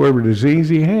whatsoever disease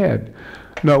he had.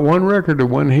 Not one record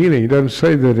of one healing. It doesn't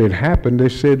say that it happened. They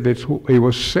said that it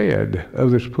was said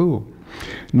of this pool.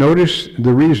 Notice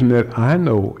the reason that I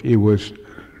know it was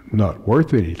not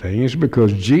worth anything is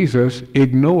because Jesus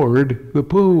ignored the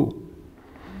pool.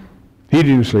 He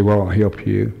didn't say, well, I'll help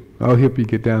you. I'll help you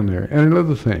get down there. And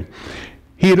another thing,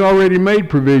 he had already made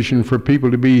provision for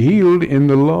people to be healed in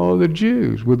the law of the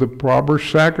Jews with the proper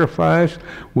sacrifice,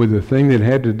 with the thing that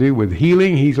had to do with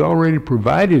healing. He's already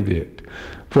provided it.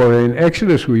 For in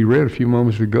Exodus we read a few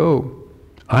moments ago,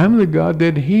 I am the God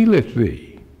that healeth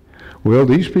thee. Well,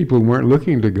 these people weren't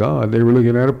looking to God. They were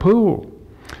looking at a pool.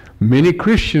 Many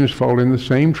Christians fall in the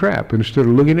same trap. Instead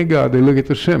of looking at God, they look at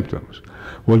the symptoms.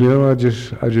 Well, I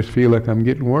just feel like I'm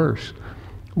getting worse.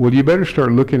 Well, you better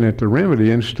start looking at the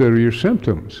remedy instead of your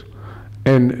symptoms.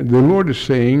 And the Lord is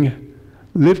saying,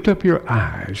 lift up your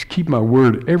eyes. Keep my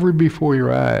word ever before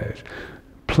your eyes.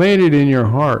 Plant it in your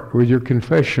heart with your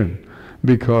confession,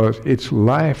 because it's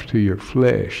life to your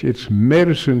flesh. It's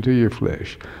medicine to your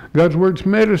flesh. God's word's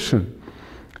medicine.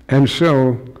 And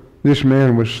so this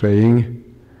man was saying,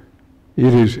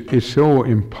 it's so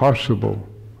impossible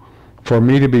for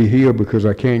me to be healed because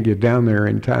I can't get down there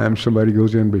in time. Somebody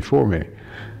goes in before me.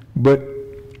 But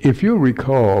if you'll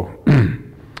recall,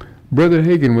 Brother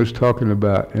Hagin was talking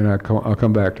about, and I'll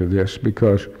come back to this,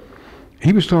 because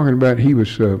he was talking about,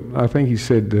 I think he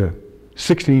said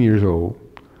 16 years old,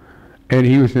 and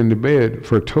he was in the bed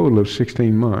for a total of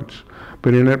 16 months.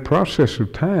 But in that process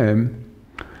of time,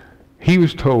 he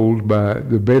was told by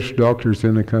the best doctors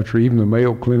in the country, even the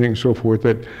Mayo Clinic and so forth,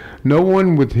 that no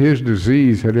one with his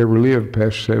disease had ever lived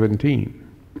past 17.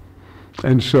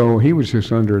 And so he was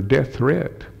just under a death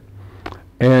threat.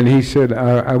 And he said,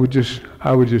 I would just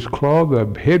claw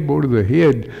the headboard of the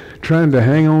head trying to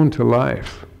hang on to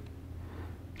life.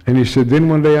 And he said, then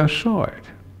one day I saw it.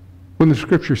 When the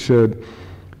scripture said,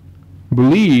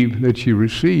 believe that you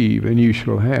receive and you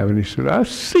shall have. And he said, I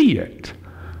see it.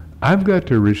 I've got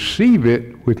to receive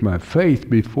it with my faith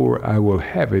before I will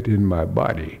have it in my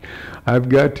body. I've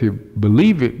got to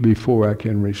believe it before I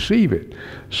can receive it.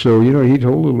 So, he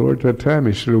told the Lord at that time,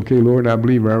 he said, okay, Lord, I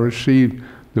believe I received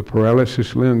the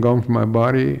paralysis limb gone from my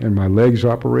body and my legs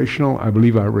operational. I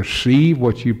believe I receive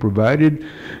what you provided,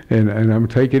 and I'm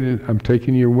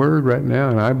taking your word right now,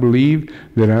 and I believe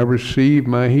that I receive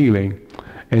my healing.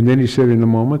 And then he said in a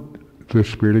moment, the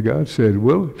Spirit of God said,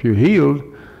 well, if you're healed,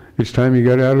 it's time you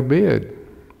got out of bed.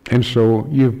 And so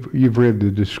you've read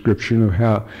the description of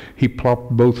how he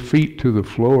plopped both feet to the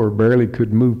floor, barely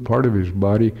could move part of his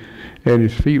body, and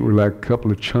his feet were like a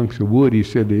couple of chunks of wood, he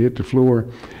said, they hit the floor.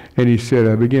 And he said,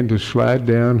 I began to slide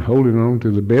down, holding on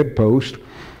to the bedpost.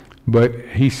 But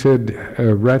he said,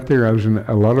 right there, I was in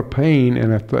a lot of pain,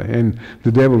 and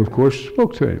the devil, of course,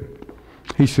 spoke to him.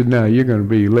 He said, now you're going to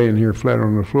be laying here flat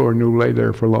on the floor, and you'll lay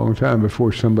there for a long time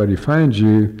before somebody finds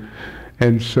you.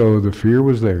 And so the fear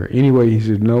was there. Anyway, he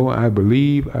said, no, I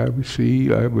believe, I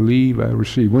receive, I believe, I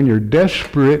receive. When you're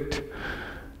desperate,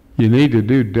 you need to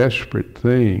do desperate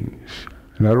things.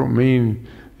 And I don't mean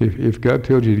if God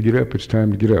tells you to get up, it's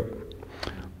time to get up.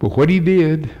 But what he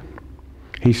did,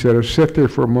 he said, I sat there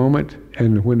for a moment,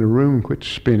 and when the room quit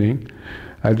spinning,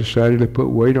 I decided to put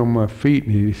weight on my feet,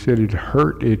 and he said it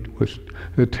hurt. It was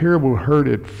a terrible hurt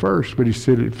at first, but he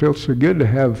said it felt so good to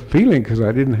have feeling because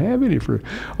I didn't have any for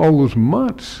all those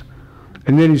months.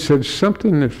 And then he said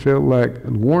something that felt like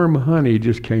warm honey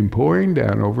just came pouring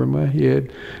down over my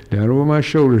head, down over my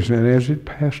shoulders, and as it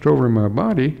passed over my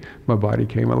body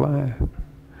came alive.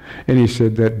 And he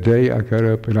said that day I got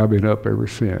up, and I've been up ever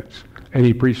since. And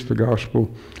he preached the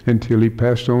gospel until he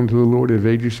passed on to the Lord at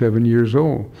 87 years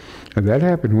old. And that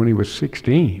happened when he was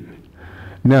 16.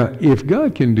 Now, if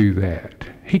God can do that,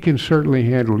 he can certainly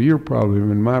handle your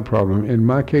problem and my problem. In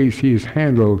my case, he has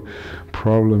handled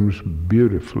problems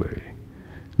beautifully.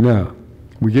 Now,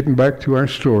 we're getting back to our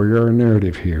story, our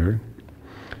narrative here.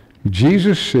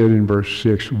 Jesus said in verse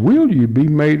 6, will you be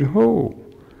made whole?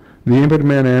 The impotent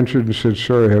man answered and said,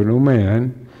 sir, I have no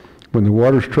man. When the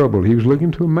water's troubled, he was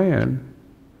looking to a man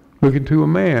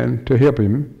to help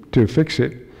him, to fix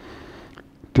it.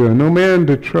 To no man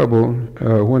to trouble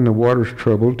when the water's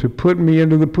troubled, to put me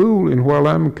into the pool, and while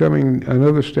I'm coming,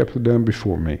 another step down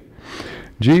before me.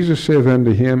 Jesus saith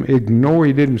unto him, he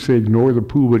didn't say ignore the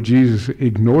pool, but Jesus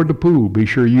ignored the pool. Be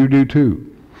sure you do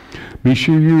too. Be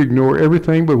sure you ignore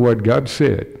everything but what God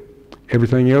said.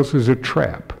 Everything else is a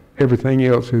trap. Everything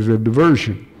else is a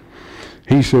diversion.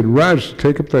 He said, rise,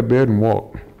 take up thy bed and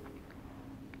walk.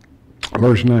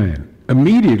 Verse 9.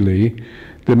 Immediately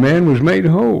the man was made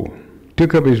whole,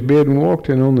 took up his bed and walked,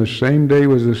 and on the same day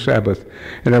was the Sabbath.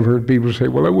 And I've heard people say,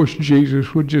 well, I wish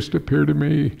Jesus would just appear to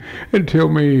me and tell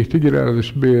me to get out of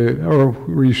this bed, or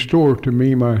restore to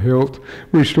me my health,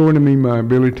 restore to me my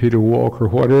ability to walk, or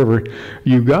whatever.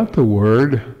 You got the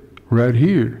word right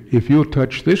here. If you'll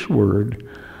touch this word,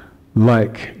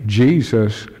 like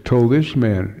Jesus told this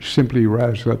man, simply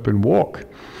rise up and walk,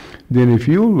 then if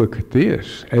you'll look at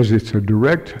this as it's a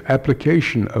direct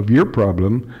application of your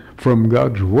problem from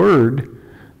God's word,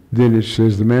 then it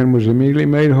says the man was immediately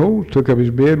made whole, took up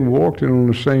his bed and walked, and on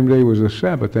the same day was the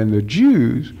Sabbath. And the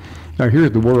Jews, now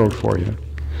here's the world for you.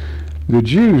 The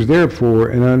Jews therefore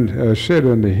and said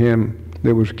unto him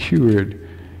that was cured,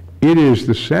 it is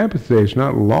the Sabbath day. It's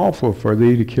not lawful for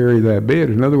thee to carry thy bed.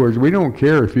 In other words, we don't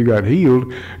care if you got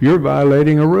healed. You're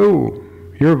violating a rule.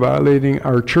 You're violating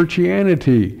our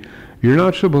churchianity. You're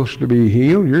not supposed to be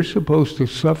healed. You're supposed to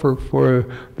suffer for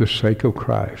the sake of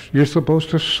Christ. You're supposed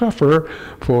to suffer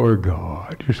for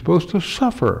God. You're supposed to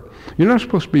suffer. You're not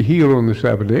supposed to be healed on the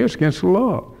Sabbath day. It's against the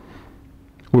law.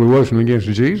 Well, it wasn't against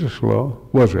Jesus' law,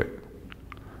 was it?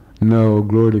 No,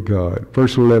 glory to God.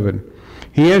 Verse 11.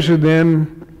 He answered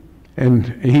them, and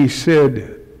he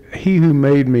said, he who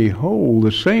made me whole,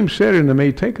 the same said unto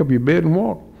me, take up your bed and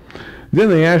walk. Then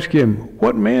they asked him,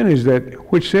 what man is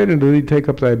that which said unto thee, take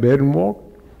up thy bed and walk?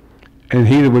 And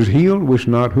he that was healed was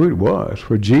not who it was,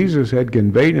 for Jesus had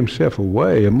conveyed himself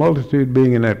away, a multitude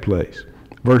being in that place.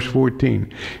 Verse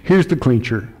 14. Here's the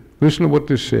clincher. Listen to what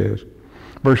this says.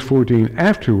 Verse 14.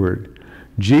 Afterward,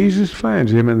 Jesus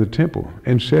finds him in the temple,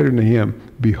 and said unto him,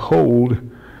 behold,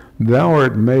 thou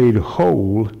art made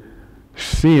whole,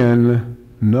 sin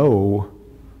no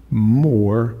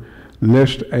more,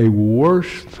 lest a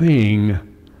worse thing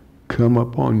come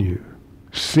upon you.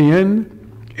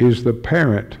 Sin is the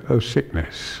parent of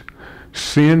sickness.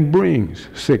 Sin brings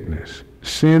sickness.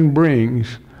 Sin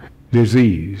brings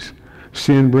disease.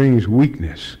 Sin brings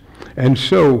weakness. And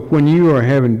so when you are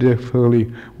having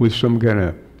difficulty with some kind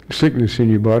of sickness in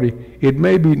your body, it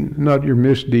may be not your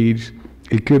misdeeds.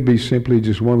 It could be simply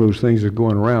just one of those things that's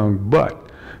going around, but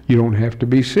you don't have to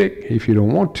be sick if you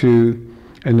don't want to.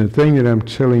 And the thing that I'm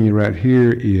telling you right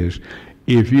here is,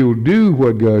 if you'll do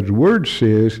what God's word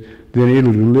says, then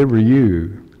it'll deliver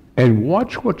you. And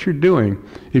watch what you're doing.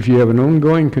 If you have an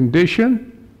ongoing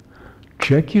condition,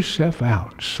 check yourself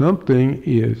out. Something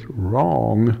is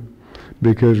wrong,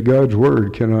 because God's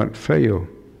word cannot fail.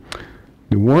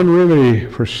 The one remedy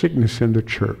for sickness in the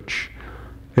church.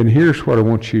 And here's what I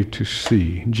want you to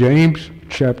see. James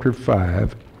chapter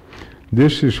 5.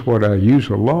 This is what I use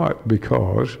a lot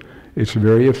because it's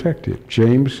very effective.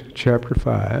 James chapter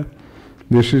 5.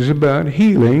 This is about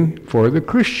healing for the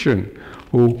Christian.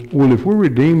 Well, if we're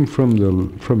redeemed from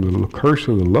the curse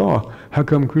of the law, how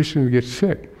come Christians get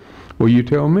sick? Well, you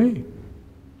tell me.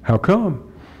 How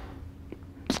come?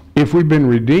 If we've been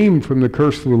redeemed from the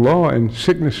curse of the law, and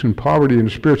sickness and poverty and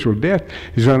spiritual death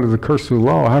is under the curse of the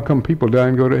law, how come people die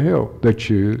and go to hell? They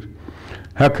choose.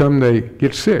 How come they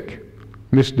get sick?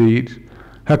 Misdeeds.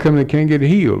 How come they can't get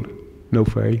healed? No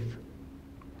faith.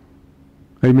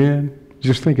 Amen?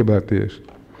 Just think about this.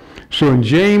 So in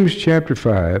James chapter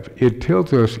 5, it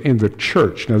tells us in the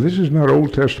church, now this is not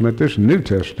Old Testament, this is New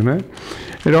Testament,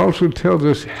 it also tells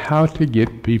us how to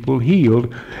get people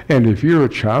healed. And if you're a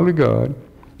child of God,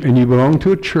 and you belong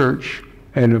to a church,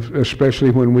 and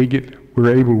especially when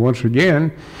we're able once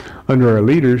again, under our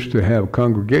leaders, to have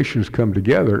congregations come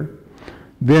together,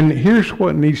 then here's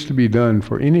what needs to be done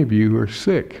for any of you who are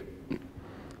sick.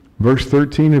 Verse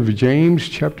 13 of James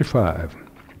chapter 5.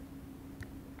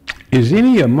 Is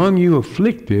any among you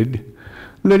afflicted?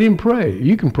 Let him pray.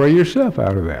 You can pray yourself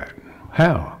out of that.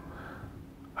 How?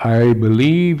 I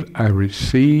believe I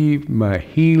receive my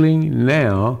healing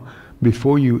now.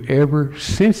 Before you ever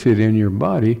sense it in your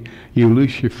body, you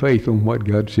lose your faith on what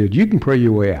God said. You can pray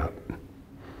your way out.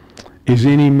 Is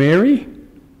any merry?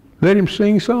 Let him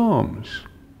sing psalms.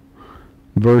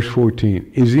 Verse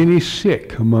 14. Is any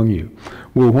sick among you?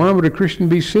 Well, why would a Christian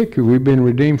be sick if we've been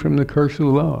redeemed from the curse of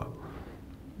the law?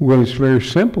 Well, it's very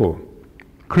simple.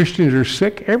 Christians are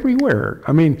sick everywhere.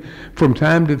 I mean, from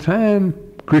time to time,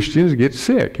 Christians get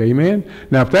sick. Amen?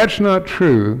 Now, if that's not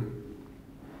true,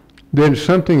 then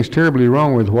something's terribly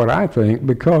wrong with what I think,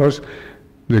 because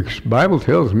the Bible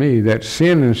tells me that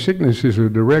sin and sickness is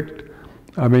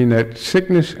that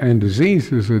sickness and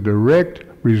disease is a direct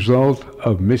result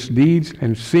of misdeeds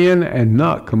and sin and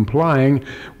not complying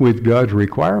with God's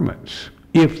requirements.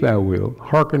 If thou wilt,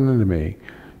 hearken unto me.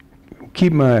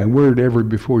 Keep my word ever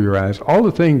before your eyes. All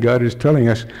the things God is telling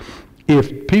us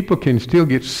If people can still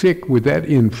get sick with that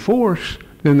in force,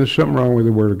 then there's something wrong with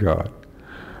the Word of God.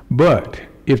 But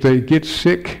if they get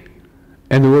sick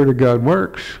and the Word of God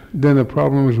works, then the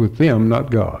problem is with them,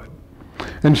 not God.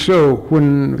 And so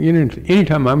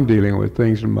anytime I'm dealing with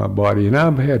things in my body, and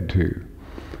I've had to,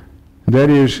 that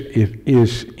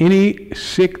is any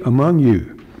sick among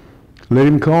you, let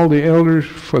him call the elders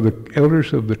for the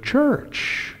elders of the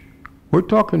church. We're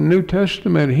talking New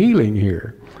Testament healing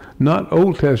here, not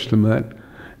Old Testament.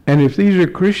 And if these are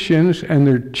Christians and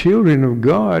they're children of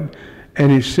God,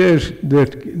 and it says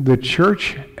that the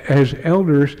church as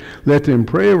elders, let them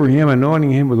pray over him,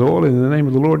 anointing him with oil in the name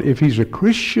of the Lord. If he's a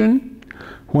Christian,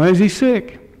 why is he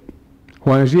sick?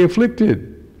 Why is he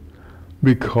afflicted?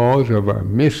 Because of our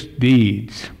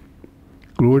misdeeds.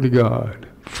 Glory to God.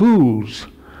 Fools,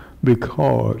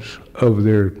 because of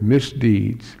their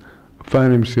misdeeds,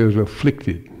 find themselves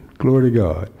afflicted. Glory to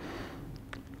God.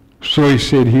 So he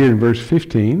said here in verse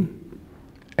 15,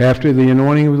 after the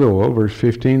anointing of the oil, verse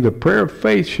 15, the prayer of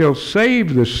faith shall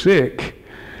save the sick,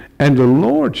 and the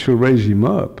Lord shall raise him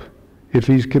up. If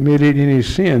he's committed any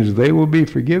sins, they will be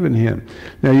forgiven him.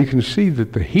 Now you can see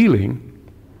that the healing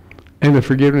and the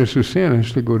forgiveness of sin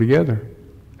has to go together.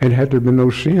 And had there been no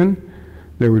sin,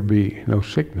 there would be no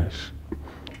sickness.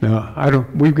 Now,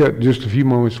 we've got just a few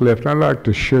moments left. I'd like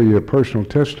to share you a personal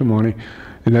testimony,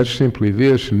 and that's simply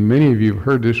this, and many of you have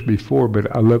heard this before,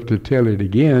 but I love to tell it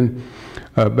again.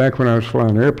 Back when I was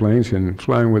flying airplanes and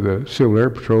flying with the Civil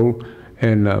Air Patrol,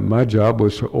 and my job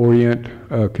was to orient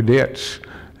cadets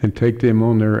and take them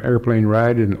on their airplane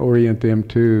ride and orient them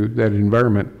to that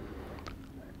environment.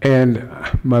 And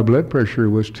my blood pressure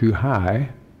was too high,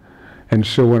 and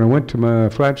so when I went to my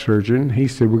flight surgeon, he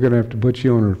said, we're going to have to put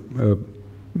you on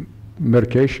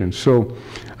medication. So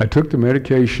I took the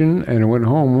medication and I went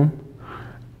home,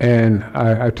 and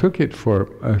I took it for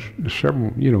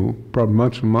several, probably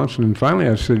months and months, and then finally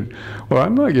I said, well,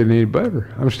 I'm not getting any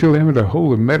better. I'm still having to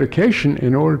hold the medication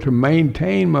in order to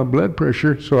maintain my blood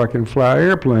pressure so I can fly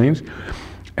airplanes.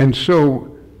 And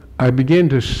so I began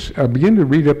to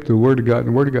read up the Word of God, and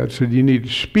the Word of God said, you need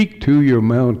to speak to your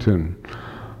mountain.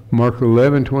 Mark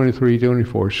 11, 23,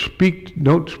 24.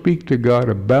 Don't speak to God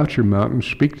about your mountain.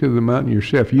 Speak to the mountain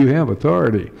yourself. You have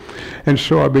authority. And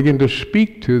so I began to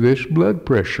speak to this blood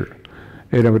pressure.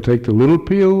 And I would take the little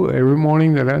pill every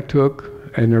morning that I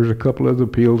took, and there's a couple other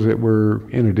pills that were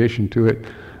in addition to it.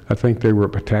 I think they were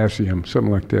potassium,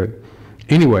 something like that.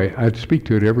 Anyway, I'd speak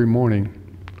to it every morning.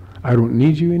 I don't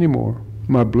need you anymore.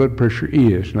 My blood pressure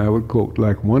is, and I would quote,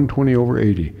 like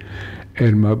 120/80.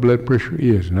 And my blood pressure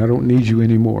is, and I don't need you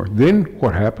anymore. Then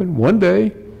what happened? One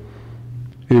day,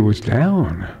 it was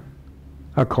down.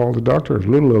 I called the doctor. I was a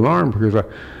little alarmed because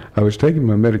I was taking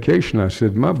my medication. I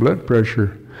said, my blood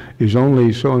pressure is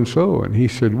only so-and-so. And he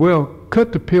said, well,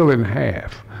 cut the pill in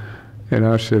half. And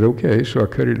I said, okay. So I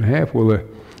cut it in half. Well,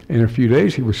 in a few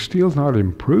days, he was still not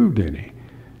improved any.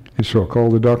 And so I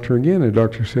called the doctor again. The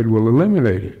doctor said, well,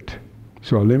 eliminate it.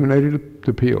 So I eliminated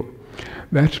the pill.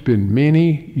 That's been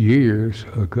many years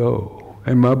ago,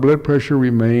 and my blood pressure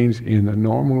remains in the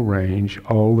normal range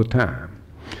all the time.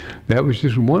 That was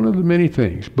just one of the many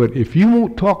things. But if you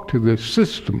won't talk to the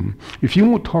system, if you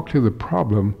won't talk to the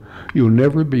problem, you'll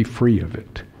never be free of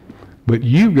it. But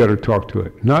you've got to talk to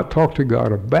it, not talk to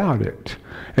God about it,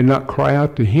 and not cry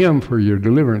out to him for your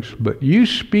deliverance, but you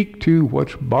speak to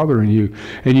what's bothering you,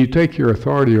 and you take your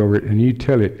authority over it, and you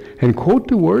tell it, and quote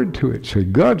the word to it. Say,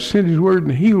 God sent his word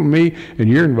and healed me, and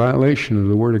you're in violation of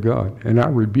the word of God, and I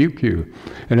rebuke you.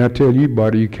 And I tell you,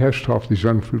 body, you cast off these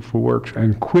unfruitful works,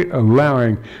 and quit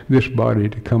allowing this body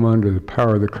to come under the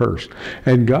power of the curse.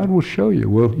 And God will show you,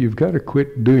 well, you've got to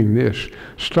quit doing this.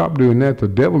 Stop doing that. The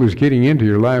devil is getting into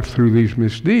your life through these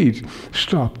misdeeds.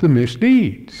 Stop the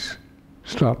misdeeds.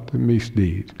 Stop the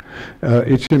misdeeds.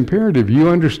 It's imperative you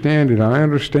understand, and I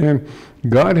understand,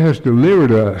 God has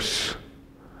delivered us,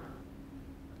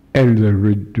 and the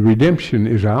redemption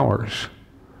is ours,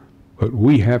 but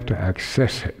we have to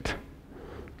access it.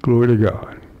 Glory to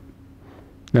God.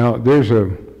 Now, there's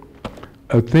a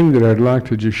thing that I'd like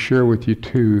to just share with you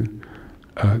too.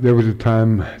 There was a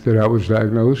time that I was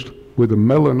diagnosed with a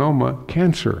melanoma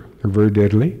cancer. They're very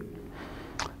deadly.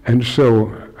 And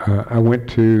so I went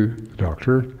to the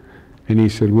doctor, and he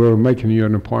said, well, we're making you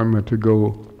an appointment to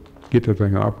go get the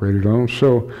thing operated on.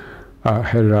 So I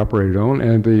had it operated on,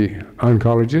 and the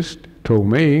oncologist told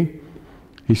me,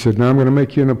 he said, now I'm going to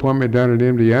make you an appointment down at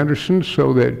MD Anderson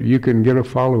so that you can get a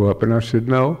follow-up. And I said,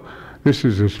 no, this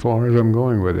is as far as I'm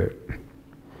going with it.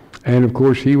 And of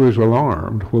course, he was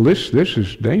alarmed. Well, this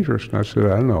is dangerous. And I said,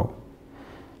 I know,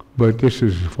 but this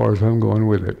is as far as I'm going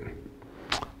with it.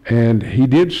 And he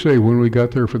did say when we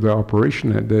got there for the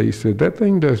operation that day, he said, that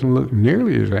thing doesn't look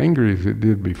nearly as angry as it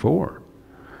did before.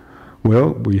 Well,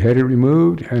 we had it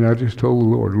removed, and I just told the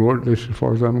Lord, this is as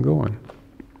far as I'm going.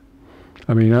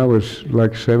 I mean, I was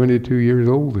like 72 years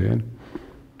old then,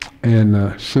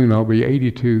 and soon I'll be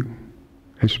 82.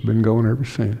 It's been going ever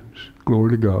since.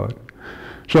 Glory to God.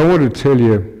 So I want to tell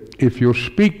you, if you'll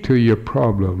speak to your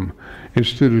problem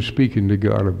instead of speaking to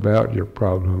God about your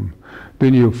problem,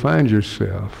 then you'll find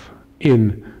yourself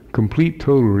in complete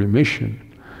total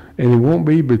remission. And it won't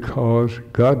be because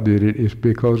God did it, it's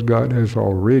because God has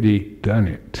already done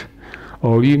it.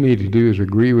 All you need to do is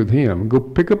agree with him. Go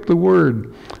pick up the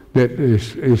word that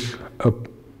is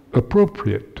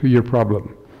appropriate to your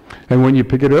problem. And when you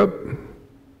pick it up,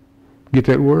 get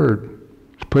that word.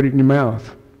 Put it in your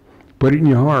mouth. Put it in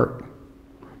your heart.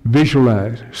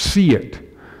 Visualize. See it.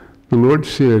 The Lord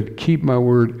said, keep my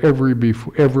word ever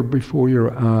before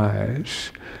your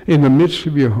eyes, in the midst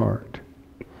of your heart.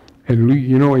 And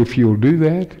you know, if you'll do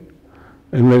that,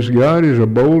 unless God is a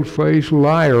bold-faced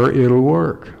liar, it'll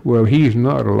work. Well, he's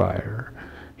not a liar.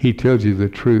 He tells you the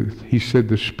truth. He said,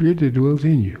 the Spirit that dwells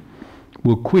in you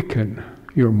will quicken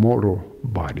your mortal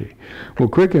body. Well,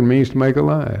 quicken means to make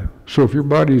alive. So if your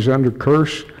body is under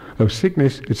curse of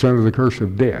sickness, it's under the curse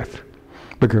of death.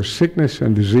 Because sickness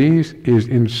and disease is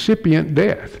incipient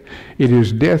death. It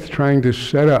is death trying to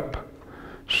set up.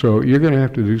 So you're going to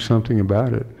have to do something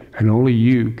about it. And only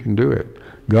you can do it.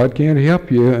 God can't help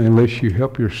you unless you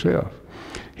help yourself.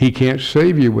 He can't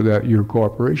save you without your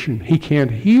cooperation. He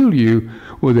can't heal you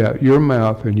without your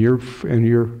mouth and your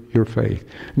faith.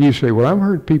 And you say, well, I've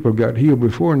heard people got healed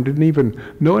before and didn't even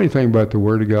know anything about the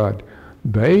Word of God.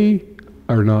 They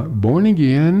are not born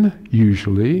again,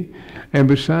 usually, and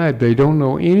besides, they don't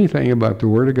know anything about the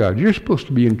Word of God. You're supposed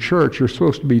to be in church. You're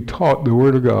supposed to be taught the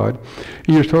Word of God.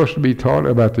 You're supposed to be taught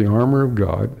about the armor of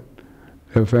God,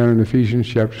 found in Ephesians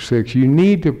chapter 6. You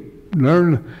need to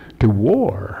learn to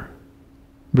war,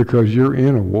 because you're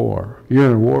in a war. You're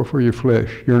in a war for your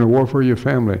flesh. You're in a war for your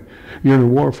family. You're in a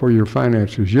war for your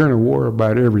finances. You're in a war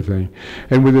about everything.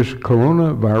 And with this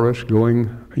coronavirus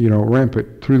going,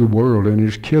 rampant through the world and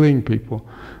is killing people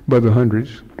by the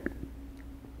hundreds,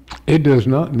 it does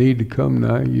not need to come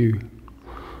nigh you.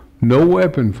 No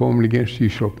weapon formed against you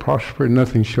shall prosper.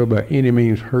 Nothing shall by any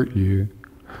means hurt you.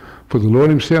 For the Lord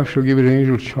himself shall give his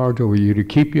angels charge over you to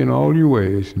keep you in all your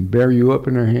ways and bear you up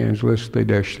in their hands, lest they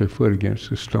dash their foot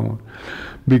against a stone.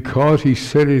 Because he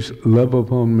set his love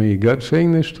upon me. God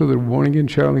saying this to the born-again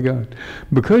child of God.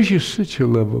 Because you set your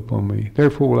love upon me,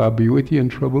 therefore will I be with you in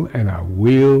trouble, and I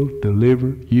will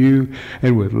deliver you.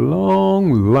 And with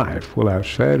long life will I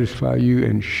satisfy you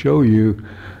and show you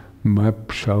my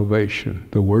salvation.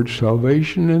 The word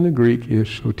salvation in the Greek is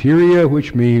soteria,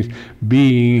 which means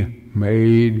being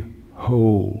made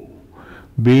whole.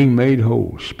 Being made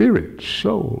whole. Spirit,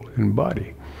 soul, and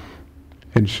body.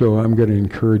 And so I'm going to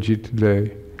encourage you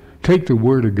today. Take the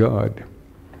Word of God.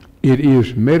 It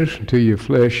is medicine to your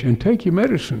flesh, and take your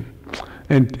medicine.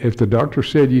 And if the doctor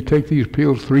said you take these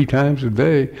pills 3 times a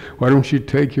day, why don't you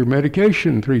take your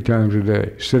medication 3 times a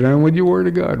day? Sit down with your Word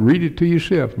of God. Read it to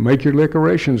yourself. Make your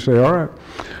declaration. Say, all right,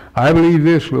 I believe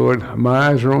this, Lord. My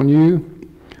eyes are on you.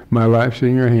 My life's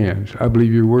in your hands. I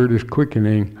believe your Word is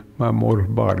quickening my mortal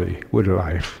body with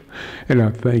life. And I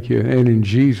thank you. And in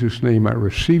Jesus' name, I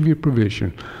receive your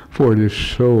provision, for it is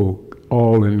so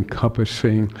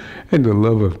all-encompassing, and the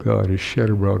love of God is shed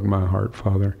abroad in my heart,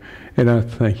 Father. And I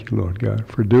thank you, Lord God,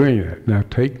 for doing that. Now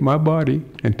take my body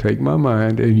and take my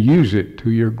mind and use it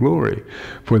to your glory,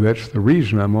 for that's the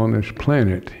reason I'm on this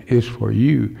planet, is for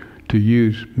you to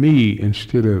use me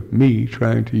instead of me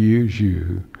trying to use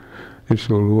you. And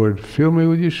so, Lord, fill me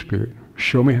with your Spirit.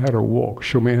 Show me how to walk.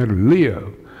 Show me how to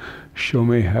live. Show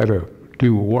me how to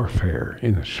do warfare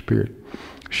in the Spirit.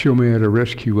 Show me how to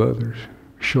rescue others.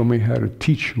 Show me how to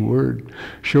teach your word.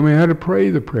 Show me how to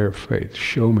pray the prayer of faith.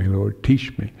 Show me, Lord.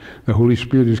 Teach me. The Holy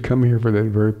Spirit has come here for that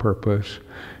very purpose.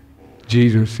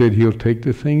 Jesus said he'll take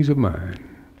the things of mine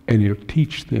and he'll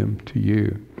teach them to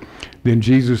you. Then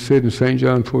Jesus said in St.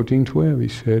 John 14:12, he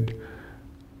said,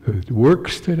 the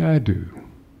works that I do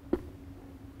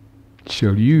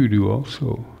shall you do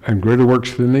also, and greater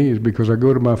works than these, because I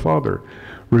go to my Father.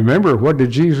 Remember, what did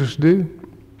Jesus do?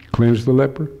 Cleanse the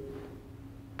leper,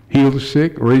 heal the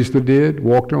sick, raise the dead,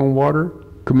 walked on water,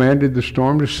 commanded the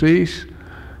storm to cease.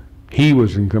 He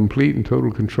was in complete and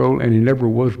total control, and he never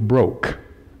was broke,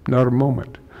 not a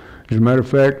moment. As a matter of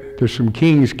fact, there's some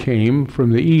kings came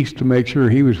from the east to make sure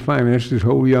he was financed his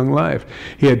whole young life.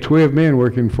 He had 12 men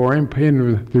working for him,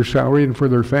 paying their salary and for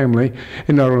their family,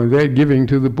 and not only that, giving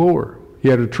to the poor. He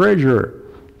had a treasurer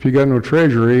If you got no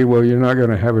treasury, well, you're not going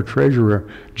to have a treasurer.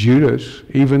 Judas,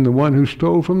 even the one who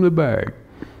stole from the bag,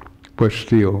 was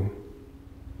still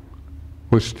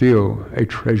a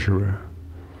treasurer.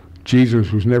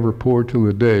 Jesus was never poor till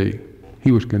the day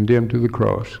he was condemned to the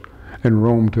cross, and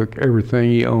Rome took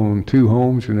everything he owned, 2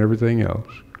 homes and everything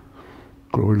else.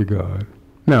 Glory to God.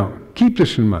 Now, keep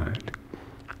this in mind.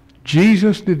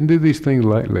 Jesus didn't do these things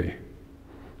lightly.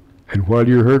 And while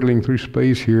you're hurtling through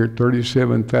space here at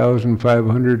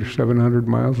 37,500 or 700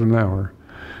 miles an hour,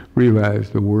 realize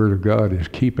the Word of God is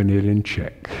keeping it in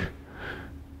check.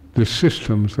 The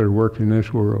systems that are working in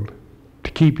this world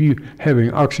to keep you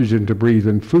having oxygen to breathe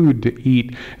and food to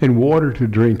eat and water to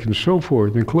drink and so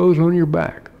forth and clothes on your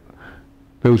back,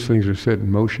 those things are set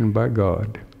in motion by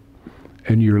God.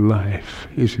 And your life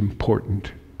is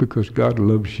important because God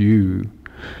loves you.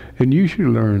 And you should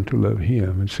learn to love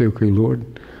Him and say, okay,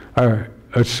 Lord,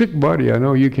 a sick body, I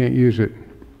know you can't use it.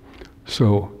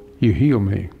 So you heal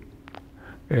me.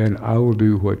 And I will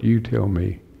do what you tell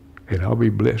me. And I'll be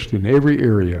blessed in every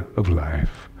area of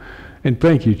life. And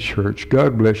thank you, church.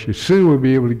 God bless you. Soon we'll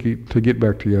be able to get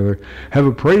back together, have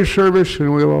a praise service,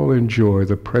 and we'll all enjoy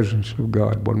the presence of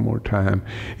God one more time.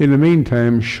 In the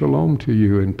meantime, shalom to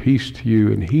you, and peace to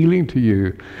you, and healing to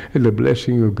you, and the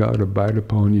blessing of God abide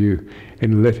upon you,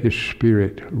 and let His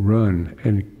Spirit run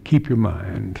and keep your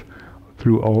mind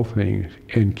through all things,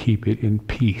 and keep it in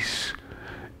peace.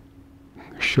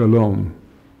 Shalom.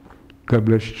 God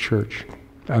bless you, church.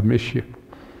 I miss you.